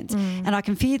parents. And I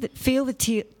can feel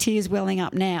the tears welling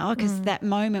up now, because that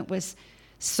moment was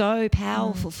so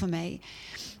powerful for me.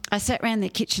 I sat around the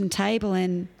kitchen table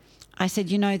and I said,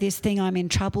 this thing I'm in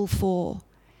trouble for,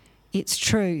 it's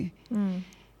true.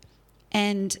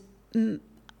 And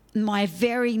my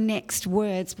very next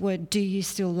words were, do you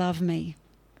still love me?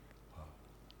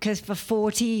 Because for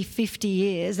 40, 50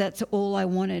 years, that's all I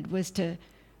wanted, was to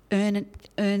earn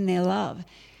their love.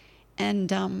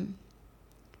 And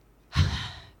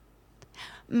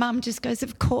Mum just goes,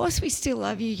 of course we still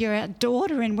love you. You're our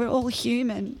daughter and we're all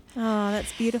human. Oh,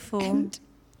 that's beautiful. And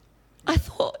I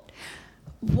thought,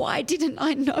 why didn't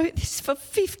I know this for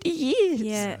 50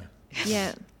 years?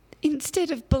 Yeah.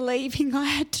 Instead of believing I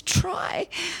had to try.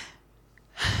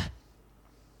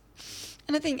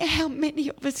 And I think how many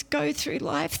of us go through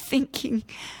life thinking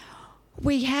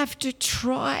we have to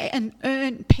try and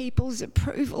earn people's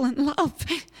approval and love.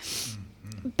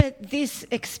 But this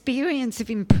experience of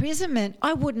imprisonment,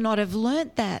 I would not have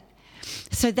learnt that.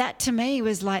 So that to me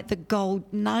was like the gold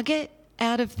nugget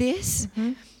out of this.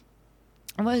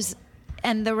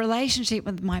 And the relationship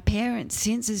with my parents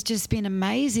since has just been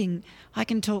amazing. I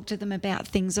can talk to them about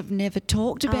things I've never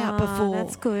talked about before.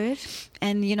 That's good.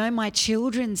 And, my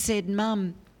children said,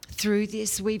 Mum, through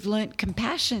this we've learnt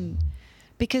compassion.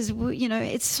 Because,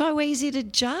 it's so easy to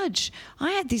judge. I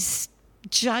had this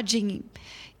judging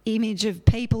image of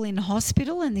people in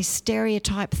hospital and this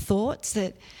stereotype thoughts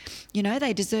that,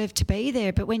 they deserve to be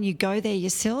there. But when you go there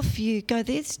yourself, you go,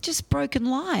 there's just broken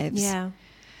lives. Yeah.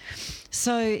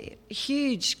 So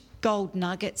huge gold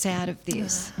nuggets out of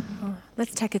this.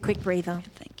 Let's take a quick breather.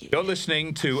 Thank you. You're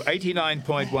listening to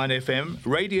 89.1 FM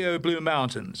Radio Blue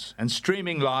Mountains and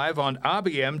streaming live on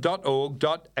rbm.org.au.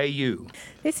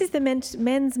 This is the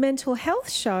Men's Mental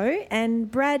Health Show, and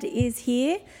Brad is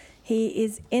here. He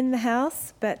is in the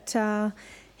house, but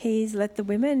He's let the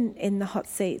women in the hot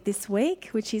seat this week,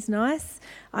 which is nice.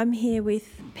 I'm here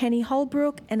with Penny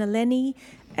Holbrook and Eleni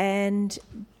and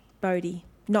Bodhi,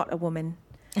 not a woman.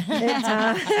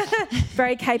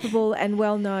 Very capable and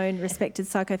well-known, respected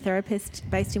psychotherapist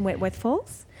based in Wentworth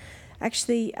Falls.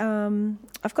 Actually,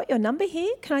 I've got your number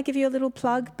here. Can I give you a little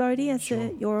plug, Bodhi, as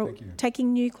Sure. you're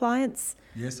taking new clients?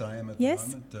 Yes, I am at the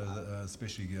moment,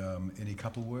 especially any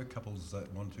couples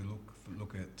that want to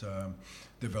look at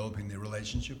developing their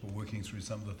relationship or working through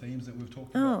some of the themes that we've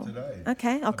talked about today.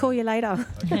 Okay, I'll call you later.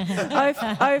 Okay.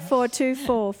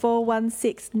 0424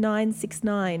 416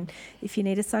 969. If you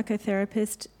need a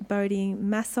psychotherapist, Bodhi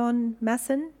Marson,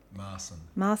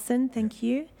 thank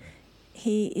you.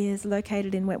 He is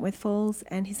located in Wentworth Falls,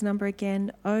 and his number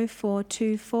again,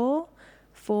 0424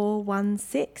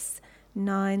 416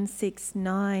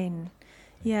 969.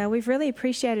 Yeah, we've really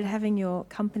appreciated having your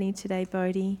company today,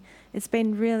 Bodhi. It's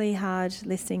been really hard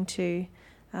listening to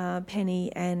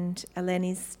Penny and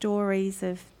Eleni's stories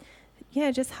of,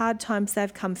 just hard times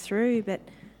they've come through, but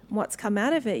what's come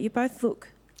out of it. You both look,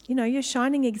 you're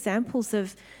shining examples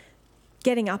of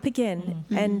getting up again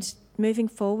and moving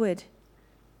forward,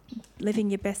 living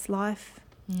your best life.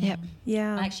 Yep.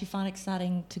 Yeah. I actually find it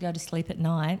exciting to go to sleep at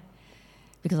night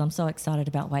because I'm so excited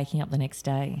about waking up the next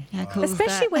day. How cool is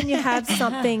Especially that? when you have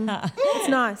something. It's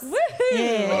nice.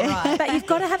 Yeah. Right. But you've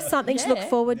got to have something to look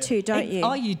forward to, don't you?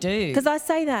 Oh, you do. Because I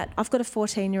say that. I've got a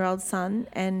 14-year-old son,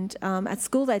 and at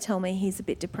school they tell me he's a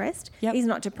bit depressed. Yep. He's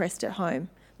not depressed at home.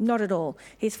 Not at all.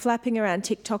 He's flapping around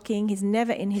TikToking. He's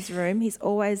never in his room. He's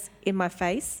always in my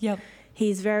face. Yep.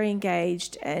 He's very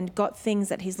engaged and got things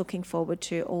that he's looking forward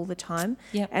to all the time.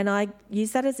 Yep. And I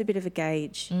use that as a bit of a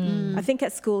gauge. I think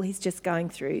at school he's just going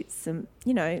through some,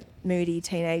 moody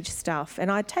teenage stuff.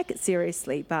 And I take it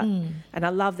seriously, and I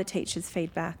love the teacher's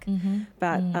feedback.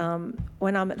 But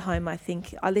when I'm at home, I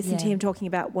think I listen to him talking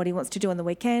about what he wants to do on the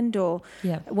weekend or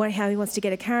how he wants to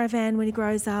get a caravan when he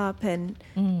grows up. And,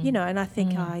 and I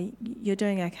think you're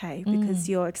doing okay because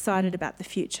you're excited about the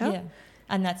future. Yeah.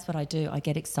 And that's what I do. I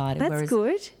get excited. That's Whereas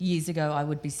good. Years ago, I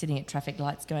would be sitting at traffic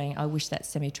lights going, I wish that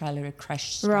semi-trailer had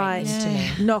crashed straight into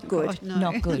me. Not good. God, no.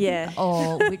 Not good. Yeah.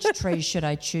 Or which tree should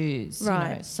I choose?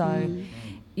 Right. So,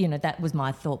 that was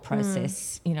my thought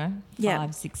process,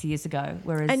 5-6 years ago.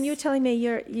 Whereas, And you're telling me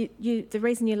you the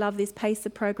reason you love this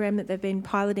PACER program that they've been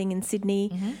piloting in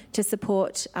Sydney to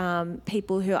support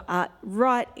people who are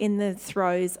right in the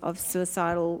throes of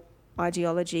suicidal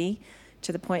ideology,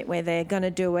 to the point where they're going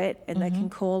to do it and they can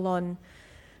call on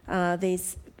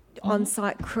these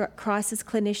on-site crisis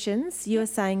clinicians. You're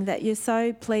saying that you're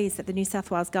so pleased that the New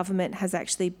South Wales government has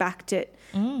actually backed it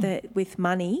with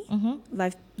money.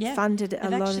 They've funded a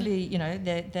lot. Actually,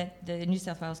 the New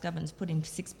South Wales government's put in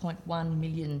 $6.1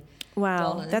 million.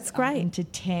 Wow, that's great. Into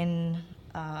 10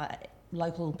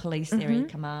 local police area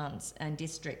commands and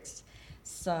districts.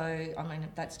 So, I mean,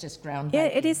 that's just groundbreaking. Yeah,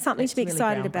 it is something to be really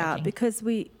excited about because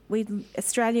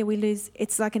Australia, we lose,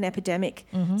 it's like an epidemic,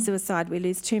 suicide. We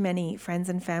lose too many friends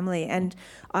and family. And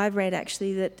I've read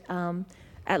actually that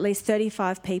at least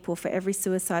 35 people, for every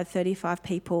suicide, 35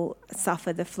 people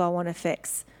suffer the flow-on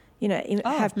effects,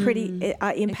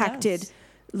 are impacted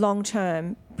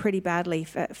long-term pretty badly.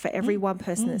 For every one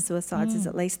person that suicides, there's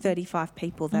at least 35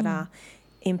 people that are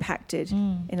impacted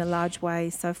in a large way.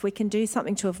 So if we can do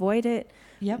something to avoid it,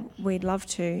 we'd love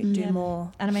to do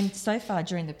more. And I mean, so far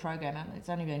during the program, it's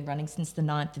only been running since the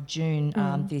 9th of June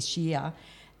this year,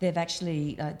 they've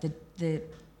actually, the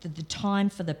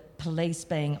time for the police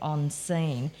being on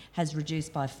scene has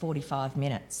reduced by 45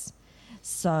 minutes.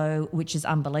 So, which is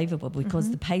unbelievable because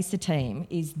the PACER team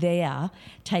is there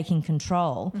taking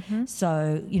control.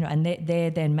 So, and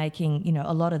they're then making,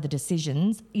 a lot of the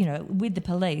decisions, with the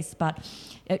police, but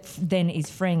it then is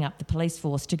freeing up the police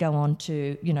force to go on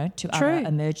to, to other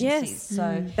emergencies. Yes.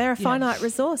 So they're a finite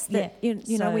resource that,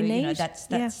 so, we need. That's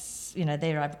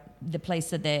the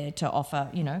police are there to offer,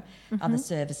 other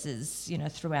services,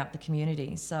 throughout the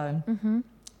community. So,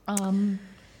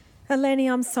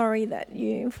 Eleni, I'm sorry that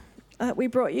we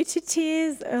brought you to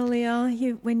tears earlier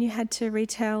when you had to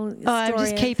retell the story. I'm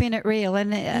just keeping it real.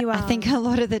 And I think a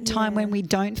lot of the time when we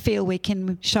don't feel we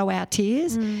can show our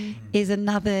tears is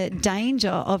another danger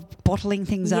of bottling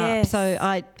things up. So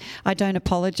I don't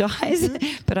apologise,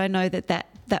 but I know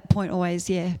that point always,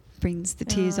 brings the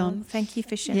tears on. Thank you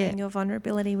for sharing your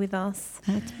vulnerability with us.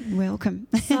 That's welcome.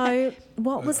 So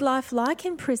what was life like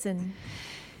in prison?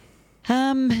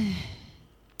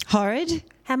 Horrid.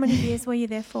 How many years were you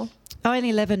there for?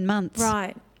 Only 11 months.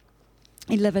 Right.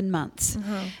 11 months.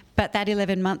 But that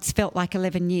 11 months felt like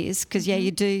 11 years because,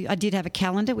 you do. I did have a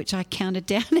calendar which I counted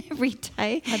down every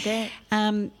day. I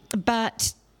bet.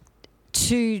 But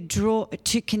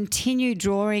to continue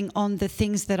drawing on the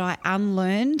things that I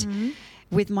unlearned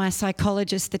with my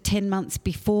psychologist the 10 months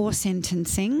before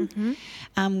sentencing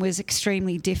was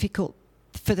extremely difficult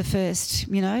for the first,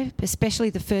 especially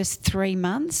the first 3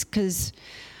 months, because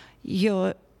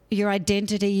your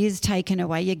identity is taken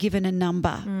away. You're given a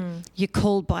number. You're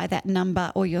called by that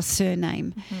number or your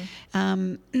surname.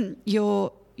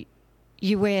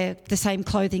 You wear the same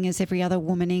clothing as every other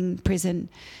woman in prison.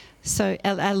 So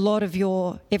a lot of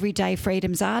your everyday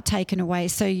freedoms are taken away.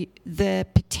 So the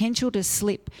potential to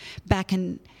slip back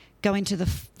and go into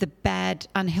the bad,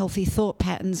 unhealthy thought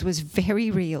patterns was very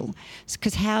real.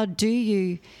 Because how do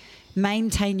you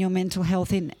maintain your mental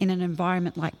health in an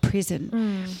environment like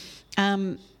prison?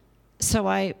 So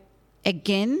I,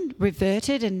 again,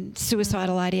 reverted and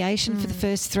suicidal ideation for the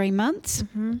first 3 months.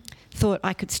 Thought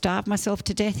I could starve myself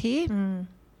to death here.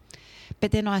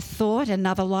 But then I thought,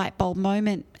 another light bulb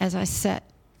moment as I sat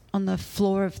on the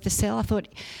floor of the cell, I thought,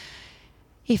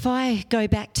 if I go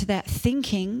back to that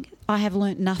thinking, I have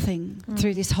learnt nothing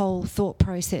through this whole thought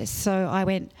process. So I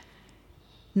went,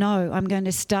 no, I'm going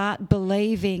to start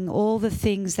believing all the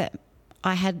things that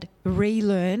I had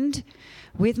relearned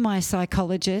with my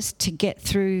psychologist to get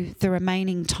through the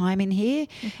remaining time in here.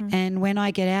 And when I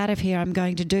get out of here, I'm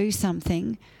going to do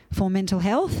something for mental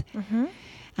health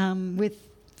with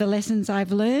the lessons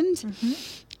I've learned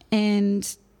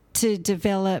and to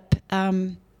develop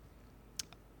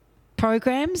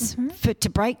programs to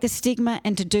break the stigma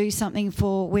and to do something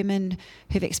for women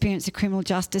who've experienced the criminal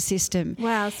justice system.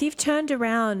 Wow, so you've turned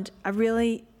around a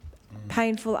really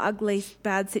painful, ugly,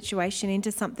 bad situation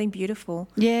into something beautiful.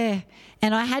 Yeah,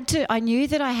 and I knew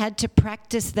that I had to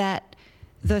practice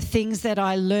the things that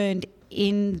I learned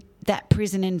in that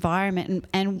prison environment,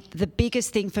 and the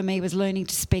biggest thing for me was learning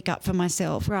to speak up for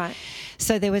myself. Right.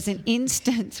 So there was an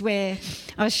instance where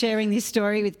I was sharing this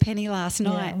story with Penny last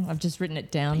night. I've just written it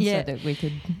down so that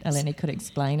Eleni could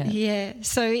explain it. Yeah.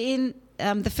 So in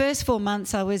the first 4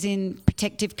 months I was in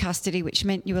protective custody, which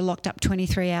meant you were locked up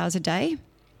 23 hours a day.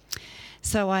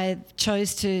 So I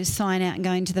chose to sign out and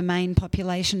go into the main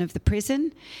population of the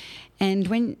prison. And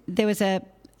when there was a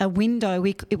window,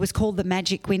 it was called the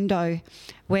magic window,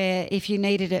 where if you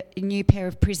needed a new pair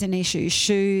of prison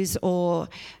shoes or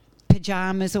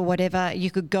pyjamas or whatever,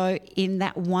 you could go in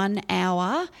that 1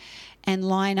 hour and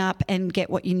line up and get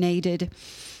what you needed.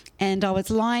 And I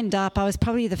was lined up. I was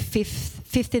probably the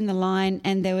fifth in the line,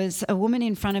 and there was a woman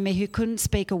in front of me who couldn't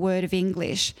speak a word of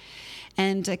English.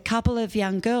 And a couple of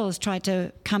young girls tried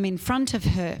to come in front of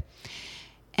her.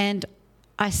 And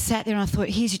I sat there and I thought,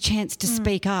 here's your chance to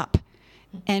speak up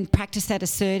and practice that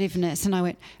assertiveness. And I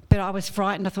went, but I was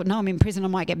frightened. I thought, no, I'm in prison, I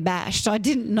might get bashed. I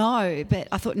didn't know, but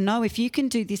I thought, no, if you can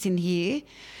do this in here,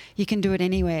 you can do it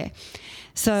anywhere.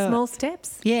 So small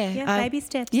steps. Yeah. Baby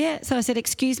steps. Yeah. So I said,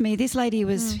 excuse me, this lady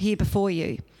was here before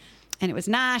you. And it was,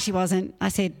 nah, she wasn't. I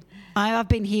said, I've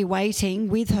been here waiting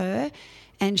with her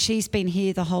and she's been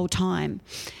here the whole time.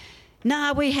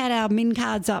 Nah, we had our min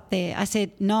cards up there. I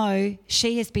said, no,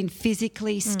 she has been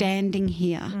physically standing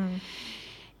here.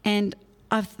 And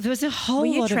there was a whole lot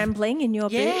of... Were you trembling in your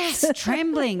boots? Yes,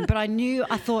 trembling. But I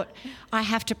thought, I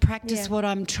have to practice what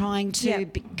I'm trying to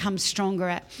become stronger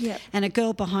at. Yep. And a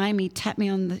girl behind me tapped me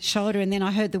on the shoulder, and then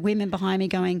I heard the women behind me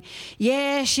going,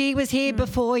 yeah, she was here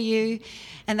before you.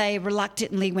 And they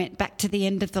reluctantly went back to the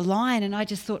end of the line. And I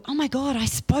just thought, oh, my God, I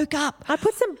spoke up. I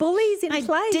put some bullies in place.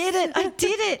 I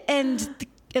did it. And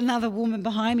another woman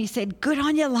behind me said, good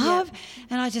on you, love. Yep.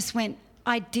 And I just went...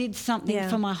 I did something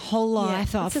for my whole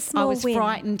life I was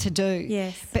frightened to do.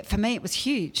 Yes. But for me it was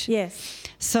huge. Yes.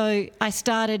 So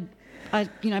I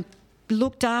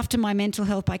looked after my mental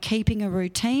health by keeping a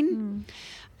routine.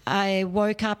 I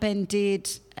woke up and did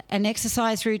an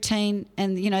exercise routine,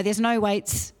 and there's no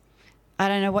weights. I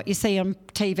don't know what you see on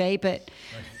TV, but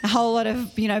a whole lot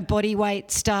of body weight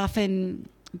stuff and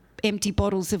empty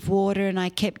bottles of water, and I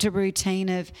kept a routine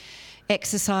of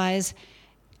exercise,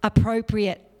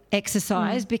 appropriate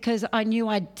exercise, because I knew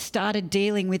I'd started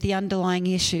dealing with the underlying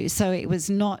issues, so it was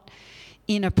not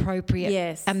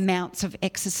inappropriate amounts of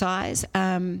exercise.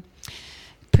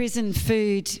 Prison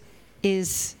food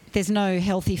there's no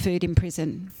healthy food in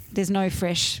prison. There's no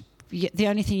fresh. The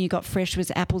only thing you got fresh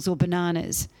was apples or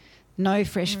bananas. No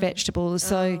fresh vegetables.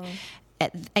 So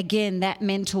again, that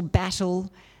mental battle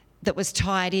that was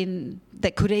tied in,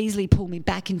 that could easily pull me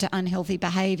back into unhealthy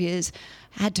behaviours,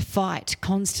 I had to fight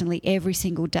constantly every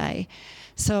single day.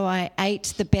 So I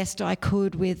ate the best I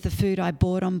could with the food I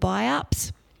bought on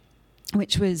buy-ups, there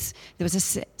was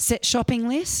a set shopping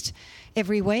list.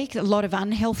 every week, a lot of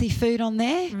unhealthy food on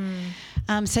there.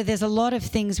 So there's a lot of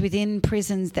things within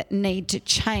prisons that need to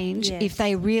change if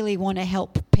they really want to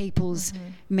help people's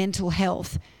mental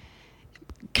health.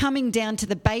 Coming down to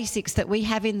the basics that we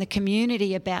have in the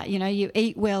community about, you know, you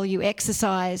eat well, you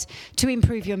exercise to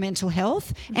improve your mental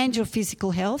health and your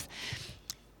physical health.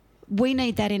 We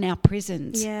need that in our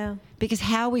prisons. Yeah. Because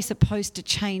how are we supposed to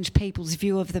change people's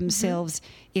view of themselves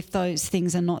if those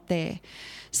things are not there?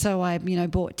 So I, you know,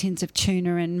 bought tins of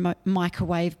tuna and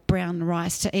microwave brown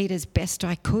rice to eat as best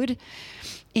I could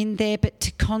in there, but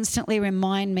to constantly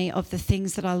remind me of the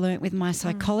things that I learnt with my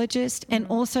psychologist and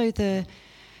also the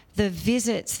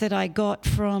visits that I got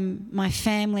from my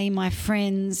family, my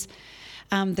friends,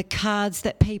 the cards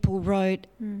that people wrote,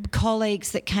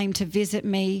 colleagues that came to visit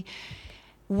me,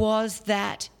 was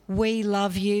that we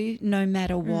love you no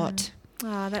matter what.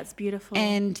 Oh, that's beautiful.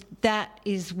 And that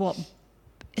is what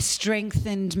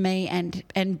strengthened me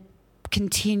and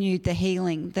continued the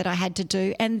healing that I had to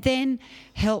do, and then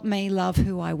helped me love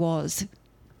who I was.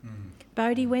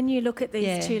 Bodhi, when you look at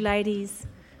these two ladies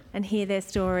and hear their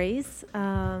stories,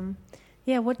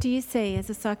 what do you see as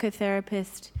a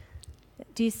psychotherapist?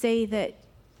 Do you see that,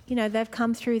 you know, they've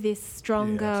come through this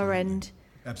stronger and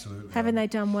haven't they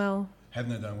done well?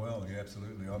 Haven't they done well? Yeah,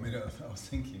 absolutely. I mean, I was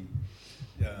thinking,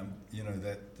 you know,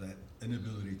 that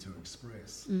inability to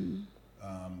express, you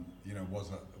know,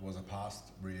 was a past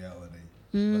reality.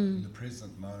 But in the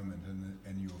present moment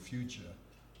and your future,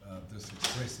 this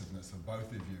expressiveness of both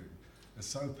of you is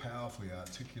so powerfully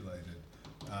articulated,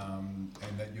 and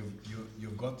that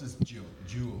you've got this jewel,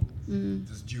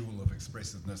 this jewel of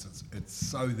expressiveness. It's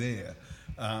so there,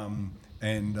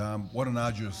 and what an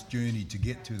arduous journey to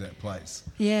get to that place.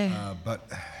 Yeah. But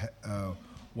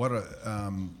what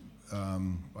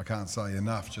I can't say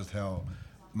enough just how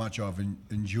much I've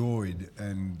enjoyed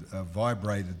and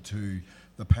vibrated to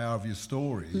the power of your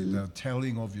story, the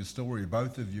telling of your story.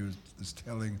 Both of you is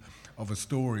telling of a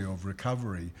story of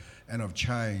recovery and of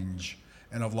change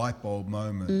and of light bulb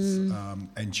moments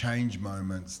and change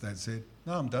moments that said,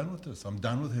 no, I'm done with this. I'm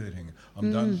done with hurting.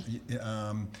 I'm done.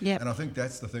 And I think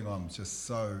that's the thing I'm just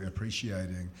so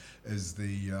appreciating is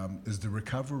the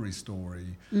recovery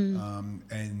story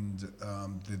and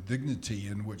the dignity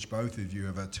in which both of you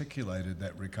have articulated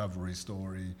that recovery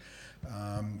story.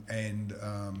 You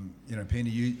know, Penny,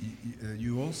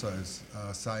 you also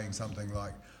saying something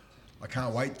like, I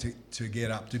can't wait to get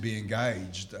up to be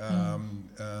engaged.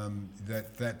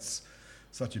 That's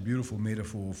such a beautiful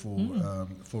metaphor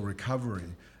for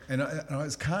recovery. And I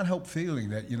just can't help feeling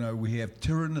that, you know, we have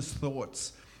tyrannous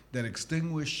thoughts that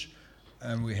extinguish,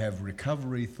 and we have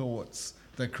recovery thoughts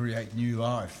that create new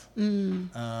life. And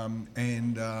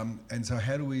so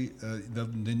how do we, the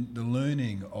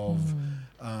learning of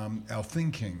our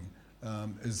thinking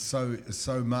is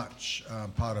so much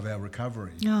part of our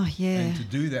recovery. Oh, yeah. And to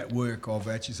do that work of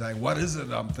actually saying, what is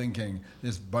it I'm thinking?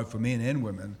 This both for men and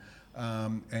women.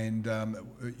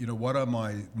 You know, what are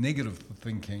my negative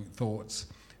thoughts,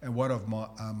 and what are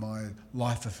my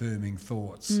life-affirming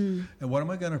thoughts, and what am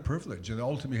I going to privilege? And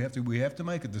ultimately, we have to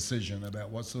make a decision about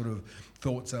what sort of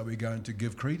thoughts are we going to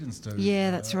give credence to. Yeah,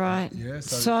 that's right.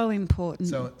 So important.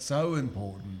 So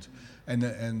important.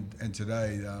 And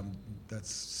today,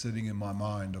 that's sitting in my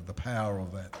mind of the power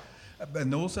of that,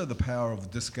 and also the power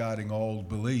of discarding old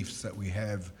beliefs that we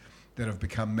have that have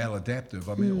become maladaptive.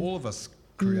 I mean, all of us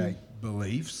create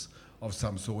beliefs of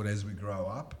some sort as we grow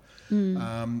up,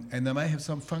 and they may have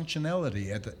some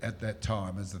functionality at that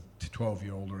time as a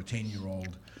 12-year-old or a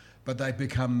 10-year-old, but they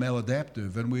become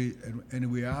maladaptive,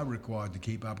 and we are required to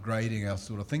keep upgrading our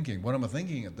sort of thinking. What am I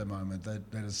thinking at the moment?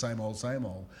 That is same old.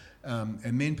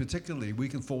 And men particularly, we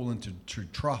can fall into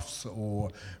troughs or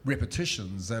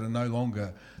repetitions that are no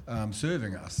longer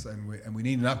serving us, and we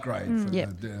need an upgrade for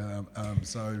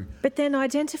that. But then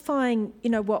identifying, you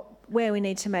know, where we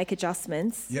need to make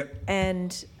adjustments,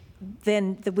 and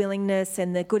then the willingness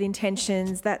and the good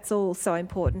intentions, that's all so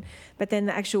important. But then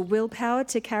the actual willpower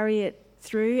to carry it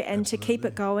through and to keep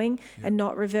it going and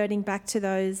not reverting back to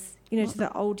those, you know, to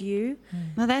the old you.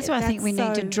 Well, that's why I think we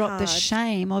need to drop the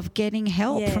shame of getting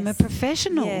help from a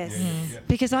professional.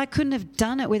 Because I couldn't have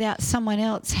done it without someone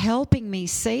else helping me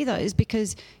see those,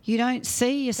 because you don't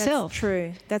see yourself.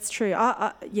 That's true.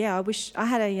 I wish I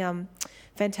had a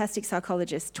fantastic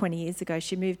psychologist 20 years ago.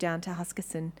 She moved down to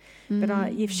Huskisson. But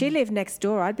if she lived next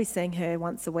door, I'd be seeing her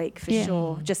once a week for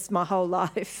sure, just my whole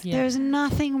life. There's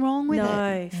nothing wrong with it.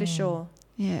 No, for sure.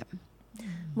 Yeah.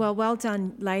 Well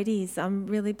done, ladies. I'm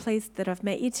really pleased that I've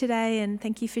met you today, and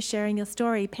thank you for sharing your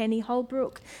story. Penny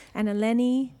Holbrook and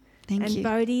Eleni and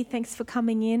Bodhi, thanks for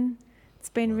coming in. It's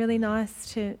been really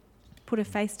nice to put a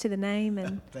face to the name,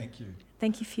 and thank you.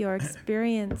 Thank you for your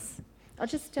experience. I'll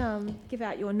just give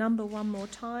out your number one more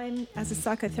time. As a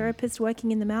psychotherapist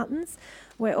working in the mountains,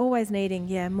 we're always needing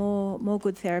more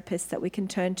good therapists that we can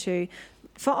turn to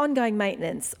for ongoing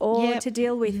maintenance or to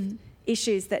deal with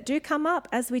issues that do come up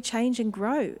as we change and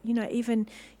grow. You know, even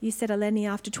you said, Eleni,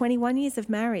 after 21 years of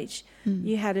marriage,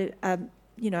 you had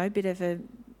a bit of a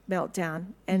meltdown,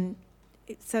 and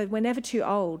so we're never too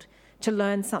old to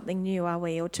learn something new, are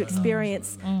we? Or to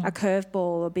experience a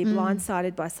curveball or be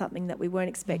blindsided by something that we weren't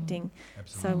expecting.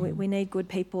 So we need good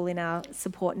people in our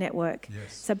support network.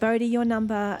 Yes. So Bodhi, your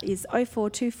number is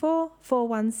 0424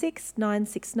 416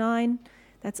 969.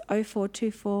 That's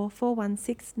 0424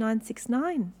 416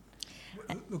 969.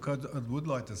 Look, I would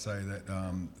like to say that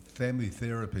family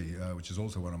therapy, which is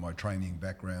also one of my training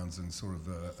backgrounds and sort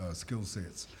of skill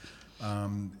sets,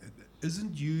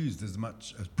 isn't used as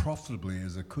much as profitably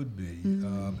as it could be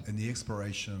in the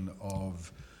exploration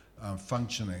of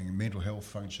functioning, mental health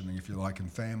functioning, if you like, in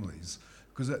families.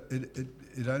 Because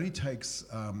it only takes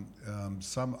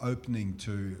some opening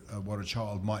to what a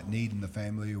child might need in the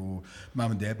family, or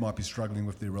mum and dad might be struggling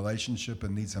with their relationship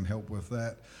and need some help with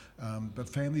that. But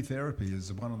family therapy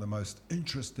is one of the most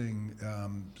interesting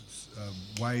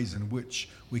ways in which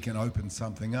we can open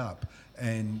something up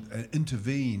and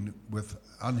intervene with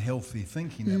unhealthy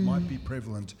thinking that might be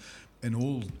prevalent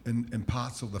in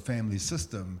parts of the family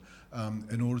system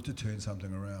in order to turn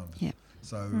something around. Yep.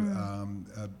 So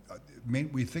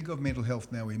we think of mental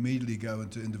health now, we immediately go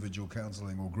into individual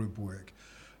counselling or group work,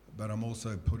 but I'm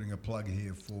also putting a plug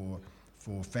here for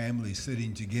families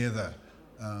sitting together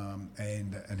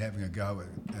and having a go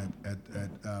at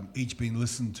each being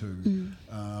listened to,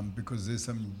 because there's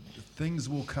some things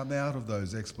will come out of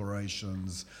those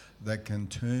explorations that can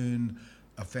turn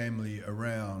a family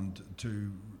around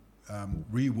to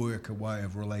rework a way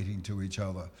of relating to each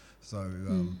other. So,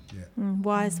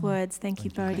 wise words. Thank you,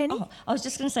 Bodhi. Oh, I was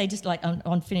just going to say, just like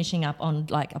on finishing up on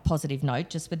like a positive note,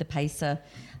 just with the PACER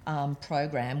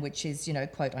program, which is,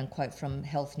 quote unquote from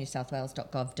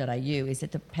healthnewsouthwales.gov.au, is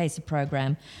that the PACER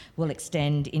program will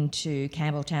extend into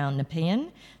Campbelltown,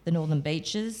 Nepean, the Northern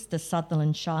Beaches, the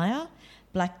Sutherland Shire,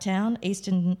 Blacktown,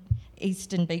 Eastern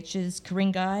Beaches,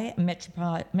 Ku-ring-gai,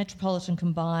 Metropolitan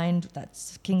combined,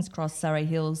 that's Kings Cross, Surrey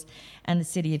Hills, and the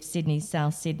City of Sydney,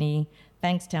 South Sydney,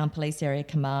 Bankstown Police Area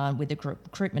Command, with the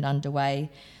recruitment underway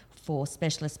for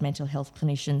specialist mental health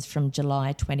clinicians from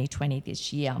July 2020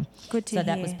 this year. Good to hear. So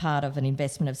that was part of an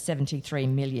investment of $73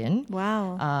 million.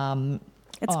 Wow.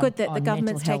 It's good that the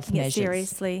government's taking it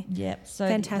seriously. Yep. So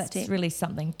fantastic. That's really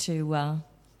something to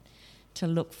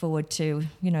look forward to,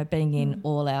 being in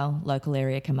all our local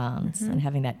area commands and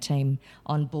having that team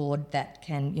on board that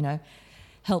can,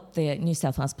 help the New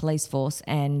South Wales Police Force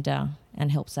and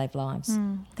help save lives.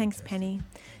 Thanks, Penny.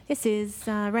 This is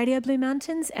Radio Blue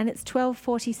Mountains, and it's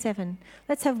 12:47.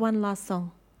 Let's have one last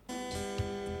song.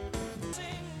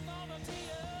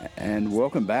 And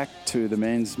welcome back to the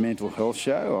Men's Mental Health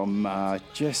Show. I'm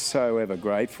just so ever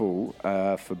grateful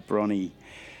for Bronnie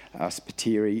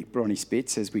Spiteri, Bronnie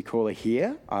Spitz, as we call her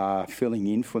here, filling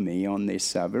in for me on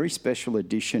this very special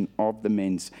edition of the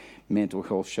Men's Mental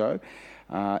Health Show.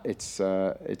 It's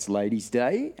Ladies'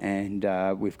 Day, and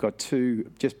we've got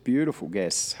two just beautiful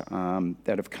guests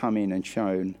that have come in and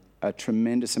shown a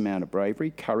tremendous amount of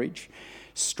bravery, courage,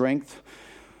 strength,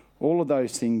 all of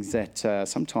those things that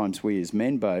sometimes we as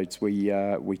men boats, we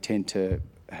tend to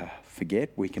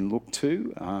forget we can look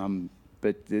to.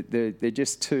 But they're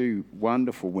just two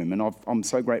wonderful women. I'm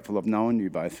so grateful I've known you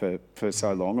both for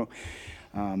so long.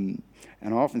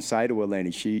 And I often say to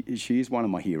Eleni, she is one of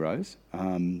my heroes.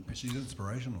 She's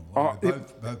inspirational.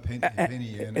 Both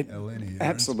Penny and Eleni are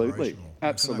absolutely,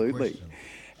 absolutely.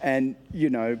 No, and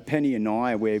Penny and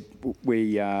I, I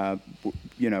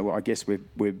guess we're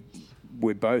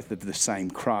both of the same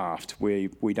craft.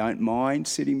 We don't mind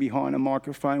sitting behind a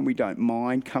microphone. We don't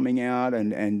mind coming out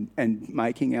and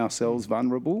making ourselves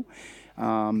vulnerable.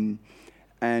 And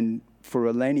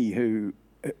for Eleni, who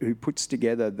puts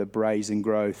together the Brazen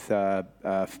Growth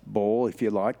ball, if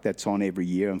you like, that's on every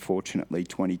year. Unfortunately,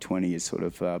 2020 has sort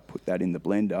of put that in the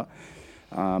blender.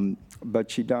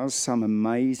 But she does some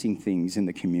amazing things in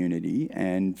the community.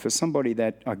 And for somebody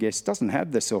that, I guess, doesn't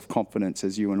have the self-confidence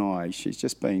as you and I, she's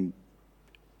just been,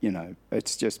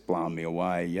 it's just blown me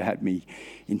away. You had me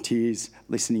in tears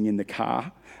listening in the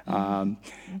car. You're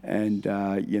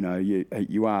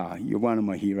one of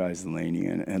my heroes, Eleni,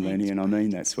 and I mean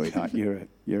that, sweetheart.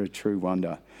 You're a true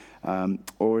wonder,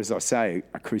 or as I say,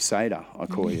 a crusader. I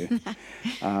call you.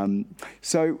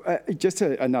 So just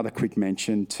another quick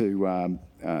mention to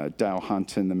Dale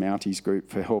Hunt and the Mounties Group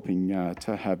for helping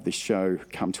to have this show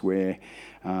come to air,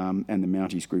 and the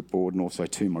Mounties Group board, and also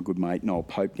to my good mate Noel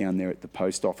Pope down there at the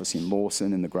post office in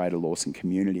Lawson and the greater Lawson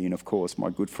community, and of course my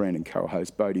good friend and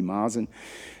co-host Bodie Marsden,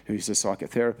 who's a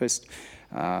psychotherapist.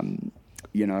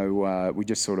 We're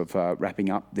just sort of wrapping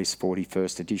up this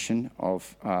 41st edition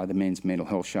of the Men's Mental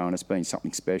Health Show, and it's been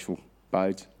something special.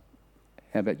 Bodes,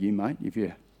 how about you, mate? Have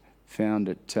you found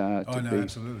it to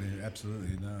be...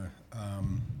 Absolutely. No.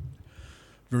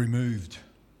 Very moved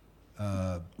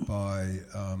by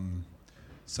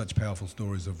such powerful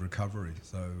stories of recovery.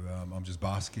 So I'm just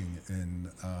basking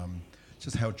in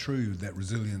just how true that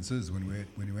resilience is when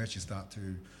you actually start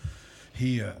to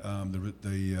hear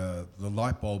the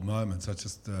light bulb moments. I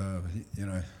just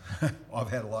I've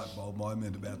had a light bulb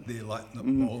moment about their light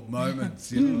bulb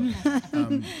moments.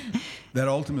 That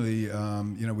ultimately,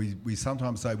 we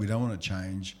sometimes say we don't want to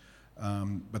change,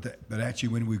 but actually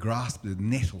when we grasp the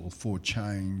nettle for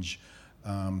change,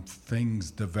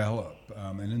 things develop,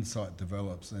 and insight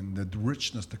develops, and the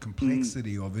richness, the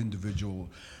complexity of individual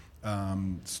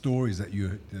stories that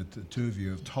the two of you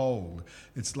have told.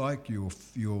 It's like your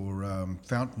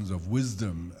fountains of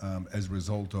wisdom as a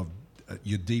result of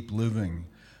your deep living,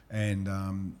 and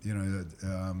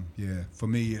for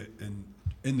me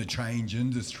in the change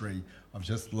industry, I've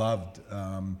just loved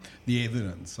the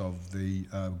evidence of the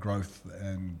growth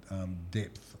and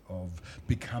depth of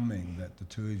becoming that the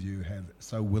two of you have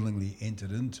so willingly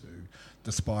entered into,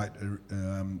 despite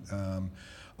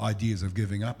ideas of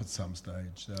giving up at some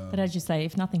stage. But as you say,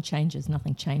 if nothing changes,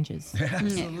 nothing changes.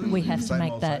 Absolutely. We have to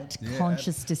make that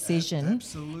conscious decision,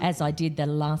 as I did the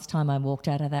last time I walked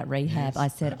out of that rehab. I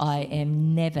said, I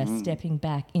am never stepping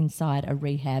back inside a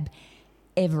rehab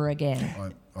ever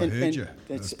again. I heard you.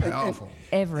 It's powerful.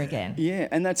 Ever again. Yeah,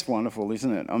 and that's wonderful,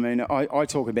 isn't it? I mean, I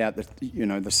talk about there's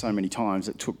so many times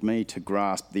it took me to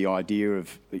grasp the idea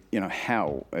of,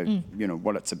 how,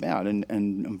 what it's about. And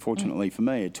unfortunately for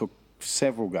me, it took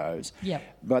several goes. Yep.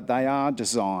 But they are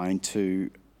designed to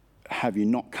have you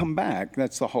not come back.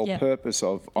 That's the whole purpose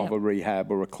of a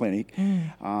rehab or a clinic,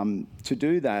 to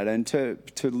do that and to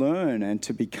learn and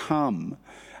to become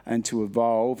and to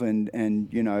evolve. And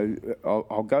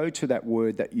I'll go to that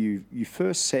word that you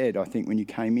first said, I think, when you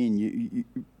came in.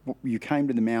 You came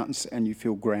to the mountains and you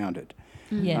feel grounded.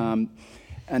 Yeah.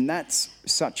 And that's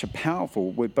such a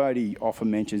powerful word. Bodhi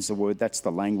often mentions the word, that's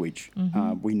the language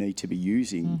we need to be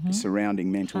using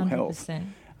surrounding mental 100%. Health.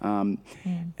 And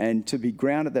to be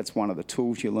grounded, that's one of the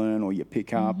tools you learn or you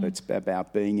pick up. It's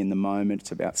about being in the moment.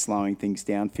 It's about slowing things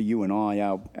down. For you and I,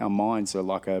 our minds are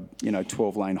like a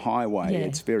 12-lane highway.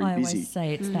 It's very busy. I always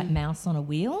say it's that mouse on a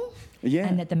wheel,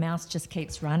 and that the mouse just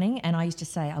keeps running. And I used to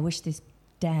say, I wish this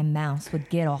damn mouse would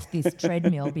get off this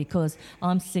treadmill because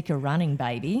I'm sick of running,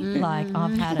 baby. Like,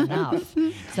 I've had enough.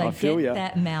 So get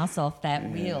that mouse off that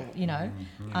wheel,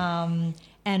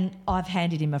 and I've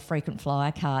handed him a frequent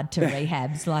flyer card to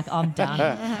rehabs. Like, I'm done.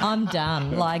 I'm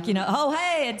done. Like, oh,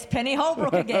 hey, it's Penny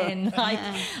Holbrook again. Like,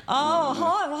 oh,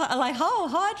 hi. Like, oh,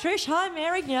 hi, Trish. Hi,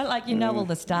 Mary. All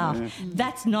the stuff.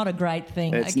 That's not a great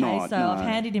thing. It's not, so no. I've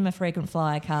handed him a frequent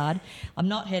flyer card. I'm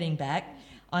not heading back.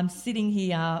 I'm sitting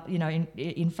here,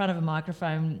 in front of a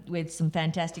microphone with some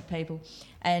fantastic people,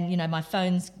 and, my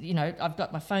phone's, I've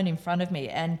got my phone in front of me,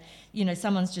 and,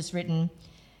 someone's just written,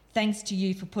 thanks to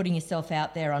you for putting yourself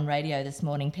out there on radio this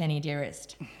morning, Penny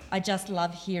dearest. I just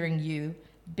love hearing you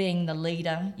being the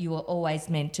leader you were always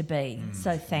meant to be.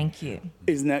 So thank you.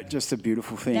 Isn't that just a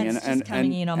beautiful thing? That's just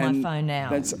coming in on my phone now.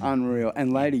 That's unreal.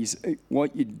 And ladies,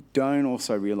 what you don't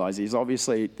also realise is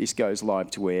obviously this goes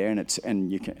live to air and it's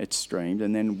streamed,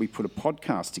 and then we put a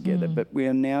podcast together. But we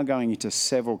are now going into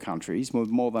several countries with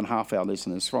more than half our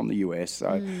listeners from the US.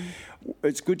 So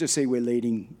it's good to see we're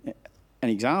leading an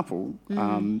example,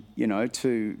 to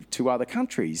other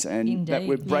countries, and indeed, that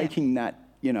we're breaking that.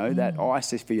 That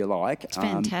ice, if you like. It's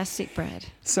fantastic, Brad.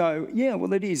 So,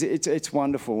 well, it is. It's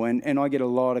wonderful. And I get a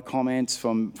lot of comments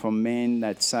from men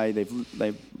that say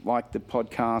they've liked the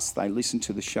podcast, they listen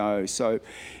to the show. So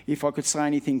if I could say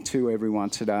anything to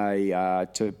everyone today,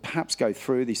 to perhaps go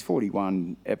through these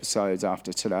 41 episodes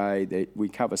after today, that we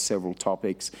cover several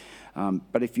topics.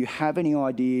 But if you have any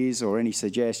ideas or any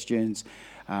suggestions,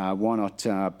 why not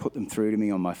put them through to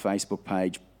me on my Facebook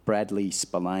page, Bradley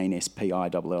Spillane,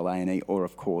 Spillane, or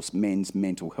of course Men's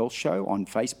Mental Health Show on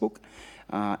Facebook.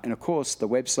 And of course the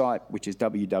website, which is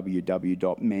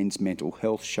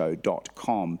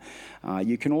www.mensmentalhealthshow.com.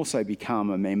 You can also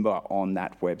become a member on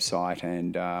that website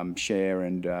and share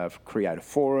and create a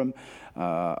forum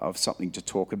of something to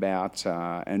talk about.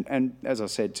 And as I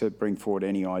said, to bring forward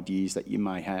any ideas that you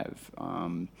may have.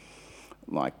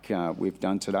 like we've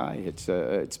done today.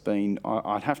 It's been,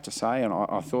 I'd have to say, and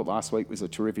I thought last week was a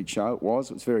terrific show. It was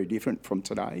very different from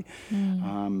today.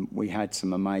 We had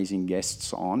some amazing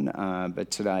guests on,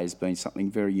 but today has been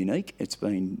something very unique. It's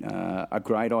been a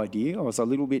great idea. I was a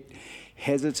little bit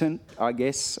hesitant, I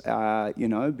guess,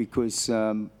 because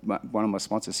one of my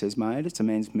sponsors says, mate, it's a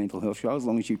men's mental health show, as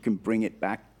long as you can bring it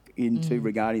back into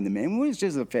regarding the men, which is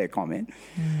just a fair comment.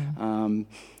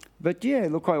 But yeah,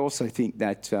 look, I also think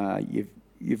that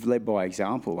you've led by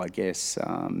example, I guess,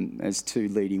 as two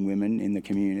leading women in the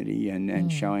community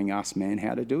and showing us men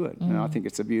how to do it. And I think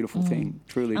it's a beautiful thing,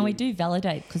 truly. And we do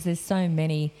validate, because there's so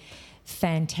many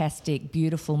fantastic,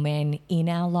 beautiful men in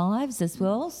our lives as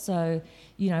well. So,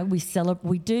 we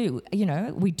do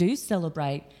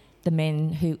celebrate the men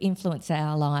who influence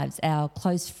our lives, our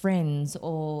close friends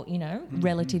or,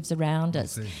 relatives around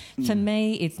us. For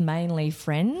me, it's mainly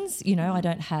friends. I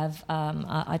don't have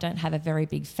a very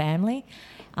big family.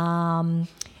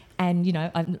 And,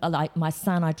 like my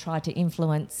son, I try to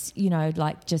influence,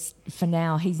 just for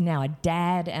now, he's now a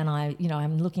dad, and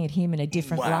I'm looking at him in a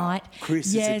different light. Chris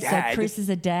is a dad. So Chris is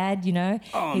a dad,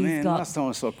 Oh, man, last time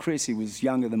I saw Chris, he was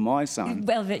younger than my son.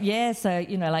 Well, so,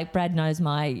 like Brad knows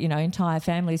my, entire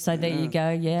family. So there you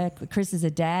go. Chris is a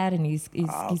dad, and he's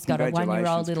got a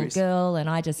 1-year-old little girl, and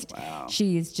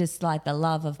she is just like the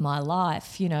love of my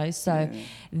life, So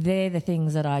they're the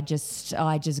things that I just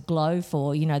glow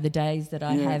for, the days that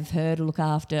I have her to look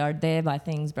after. They're my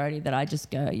things, Brody, that I just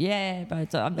go,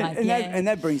 but I'm like, and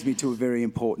that brings me to a very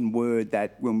important word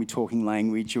that when we're talking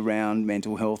language around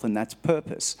mental health, and that's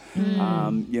purpose.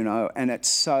 And it's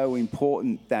so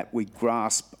important that we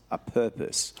grasp a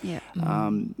purpose.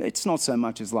 It's not so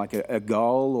much as like a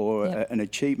goal or an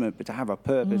achievement, but to have a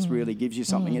purpose really gives you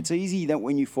something. It's easy that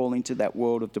when you fall into that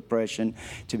world of depression,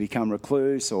 to become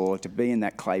recluse or to be in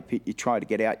that clay pit, you try to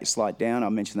get out, you slide down. I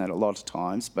mention that a lot of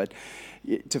times, but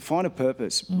to find a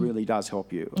purpose really does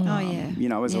help you.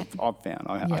 As I've found,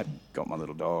 I've got my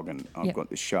little dog, and I've got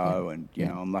the show, and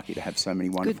I'm lucky to have so many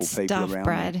wonderful people around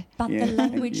Brad. me. But the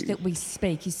language that we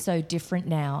speak is so different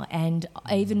now, and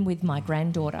even with my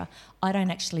granddaughter, I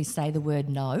don't actually say the word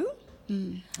no.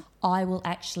 I will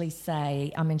actually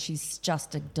say, she's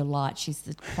just a delight. She's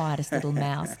the quietest little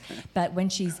mouse. But when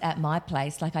she's at my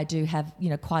place, like I do have,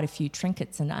 quite a few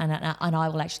trinkets, and I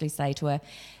will actually say to her,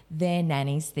 they're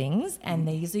Nanny's things and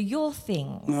these are your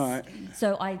things. Right.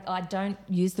 So I don't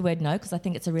use the word no, because I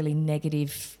think it's a really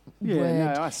negative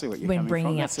word I see what you're when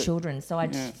bringing from. up children. So I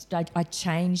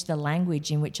change the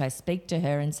language in which I speak to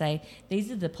her and say,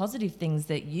 these are the positive things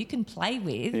that you can play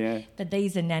with, but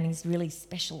these are Nanny's really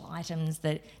special items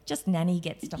that just Nanny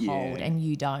gets to hold and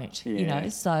you don't,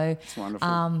 So it's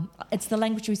wonderful. It's the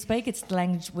language we speak. It's the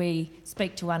language we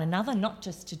speak to one another, not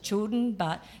just to children,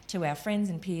 but to our friends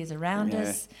and peers around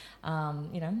us.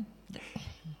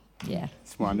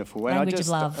 It's wonderful. Language of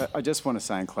love. I just want to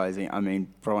say in closing,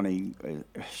 Bronnie,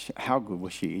 how good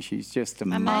was she? She's just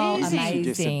amazing. Amazing.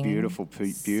 Just a beautiful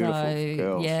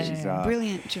girl. Yeah. She's,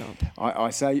 brilliant job.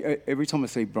 I say every time I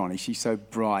see Bronnie, she's so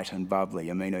bright and bubbly.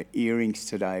 Her earrings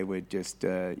today were just,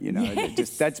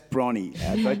 that's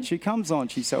Bronnie. But she comes on,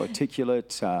 she's so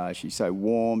articulate, she's so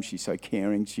warm, she's so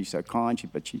caring, she's so kind,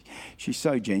 but she's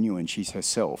so genuine. She's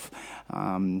herself.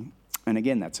 And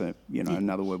again, that's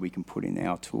another word we can put in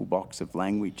our toolbox of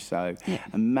language. So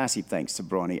a massive thanks to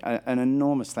Bronnie. An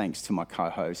enormous thanks to my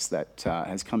co-host that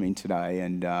has come in today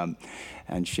and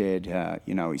shared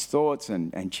his thoughts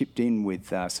and chipped in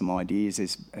with some ideas.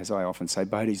 As I often say,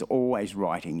 Bodie's always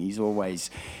writing. He's always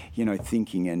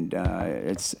thinking, and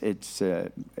it's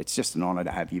just an honour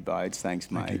to have you, Bodes.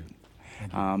 Thanks, mate.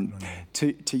 Thank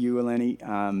you. To you,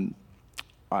 Eleni.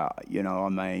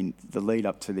 The lead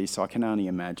up to this, I can only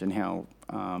imagine how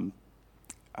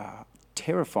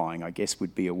terrifying, I guess,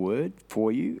 would be a word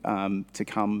for you to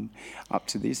come up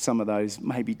to this. Some of those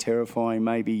may be terrifying,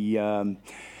 maybe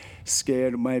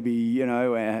scared, maybe,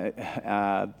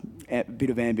 a bit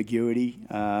of ambiguity,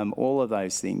 all of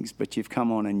those things. But you've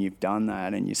come on and you've done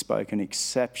that, and you've spoken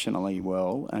exceptionally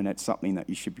well, and it's something that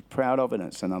you should be proud of, and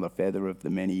it's another feather of the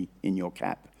many in your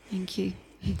cap. Thank you.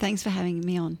 Thanks for having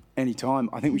me on. Anytime.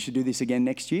 I think we should do this again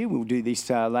next year. We'll do this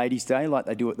Ladies' Day like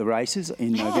they do at the races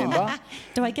in November.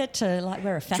 Do I get to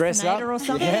wear a fascinator or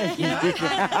something?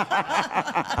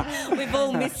 We've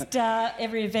all missed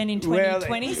every event in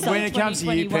 2020. Well, so when it comes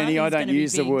to you, Penny, I don't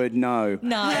use the word no.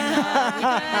 No.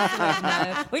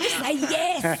 We just say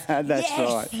yes. That's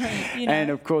right.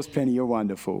 And of course, Penny, you're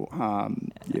wonderful.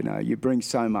 You bring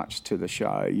so much to the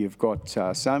show. You've got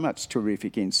so much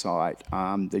terrific insight.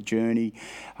 The journey,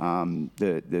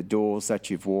 the doors that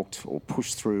you've walked or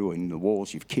pushed through, and the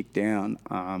walls you've kicked down.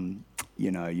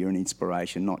 you're an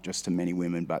inspiration, not just to many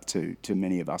women, but to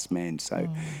many of us men. So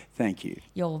thank you.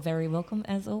 You're very welcome,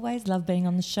 as always. Love being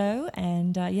on the show,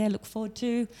 and look forward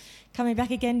to coming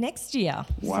back again next year.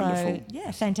 Wonderful. So,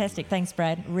 yeah, fantastic. Thanks,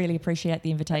 Brad. Really appreciate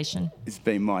the invitation. It's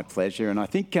been my pleasure. And I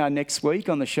think next week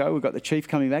on the show, we've got the Chief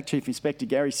coming back, Chief Inspector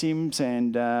Gary Sims,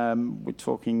 and we're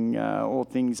talking all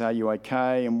things Are You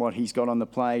OK and what he's got on the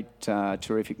plate.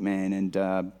 Terrific man.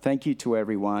 And thank you to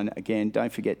everyone. Again,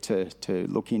 don't forget to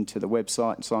look into the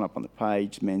website and sign up on the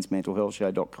page,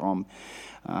 mensmentalhealthshow.com.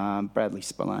 Bradley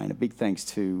Spillane. A big thanks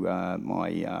to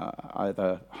my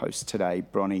other host today,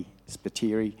 Bronnie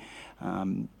Spiteri.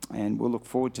 And we'll look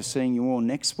forward to seeing you all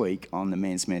next week on the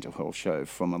Men's Mental Health Show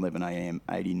from 11 a.m.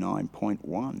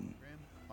 89.1.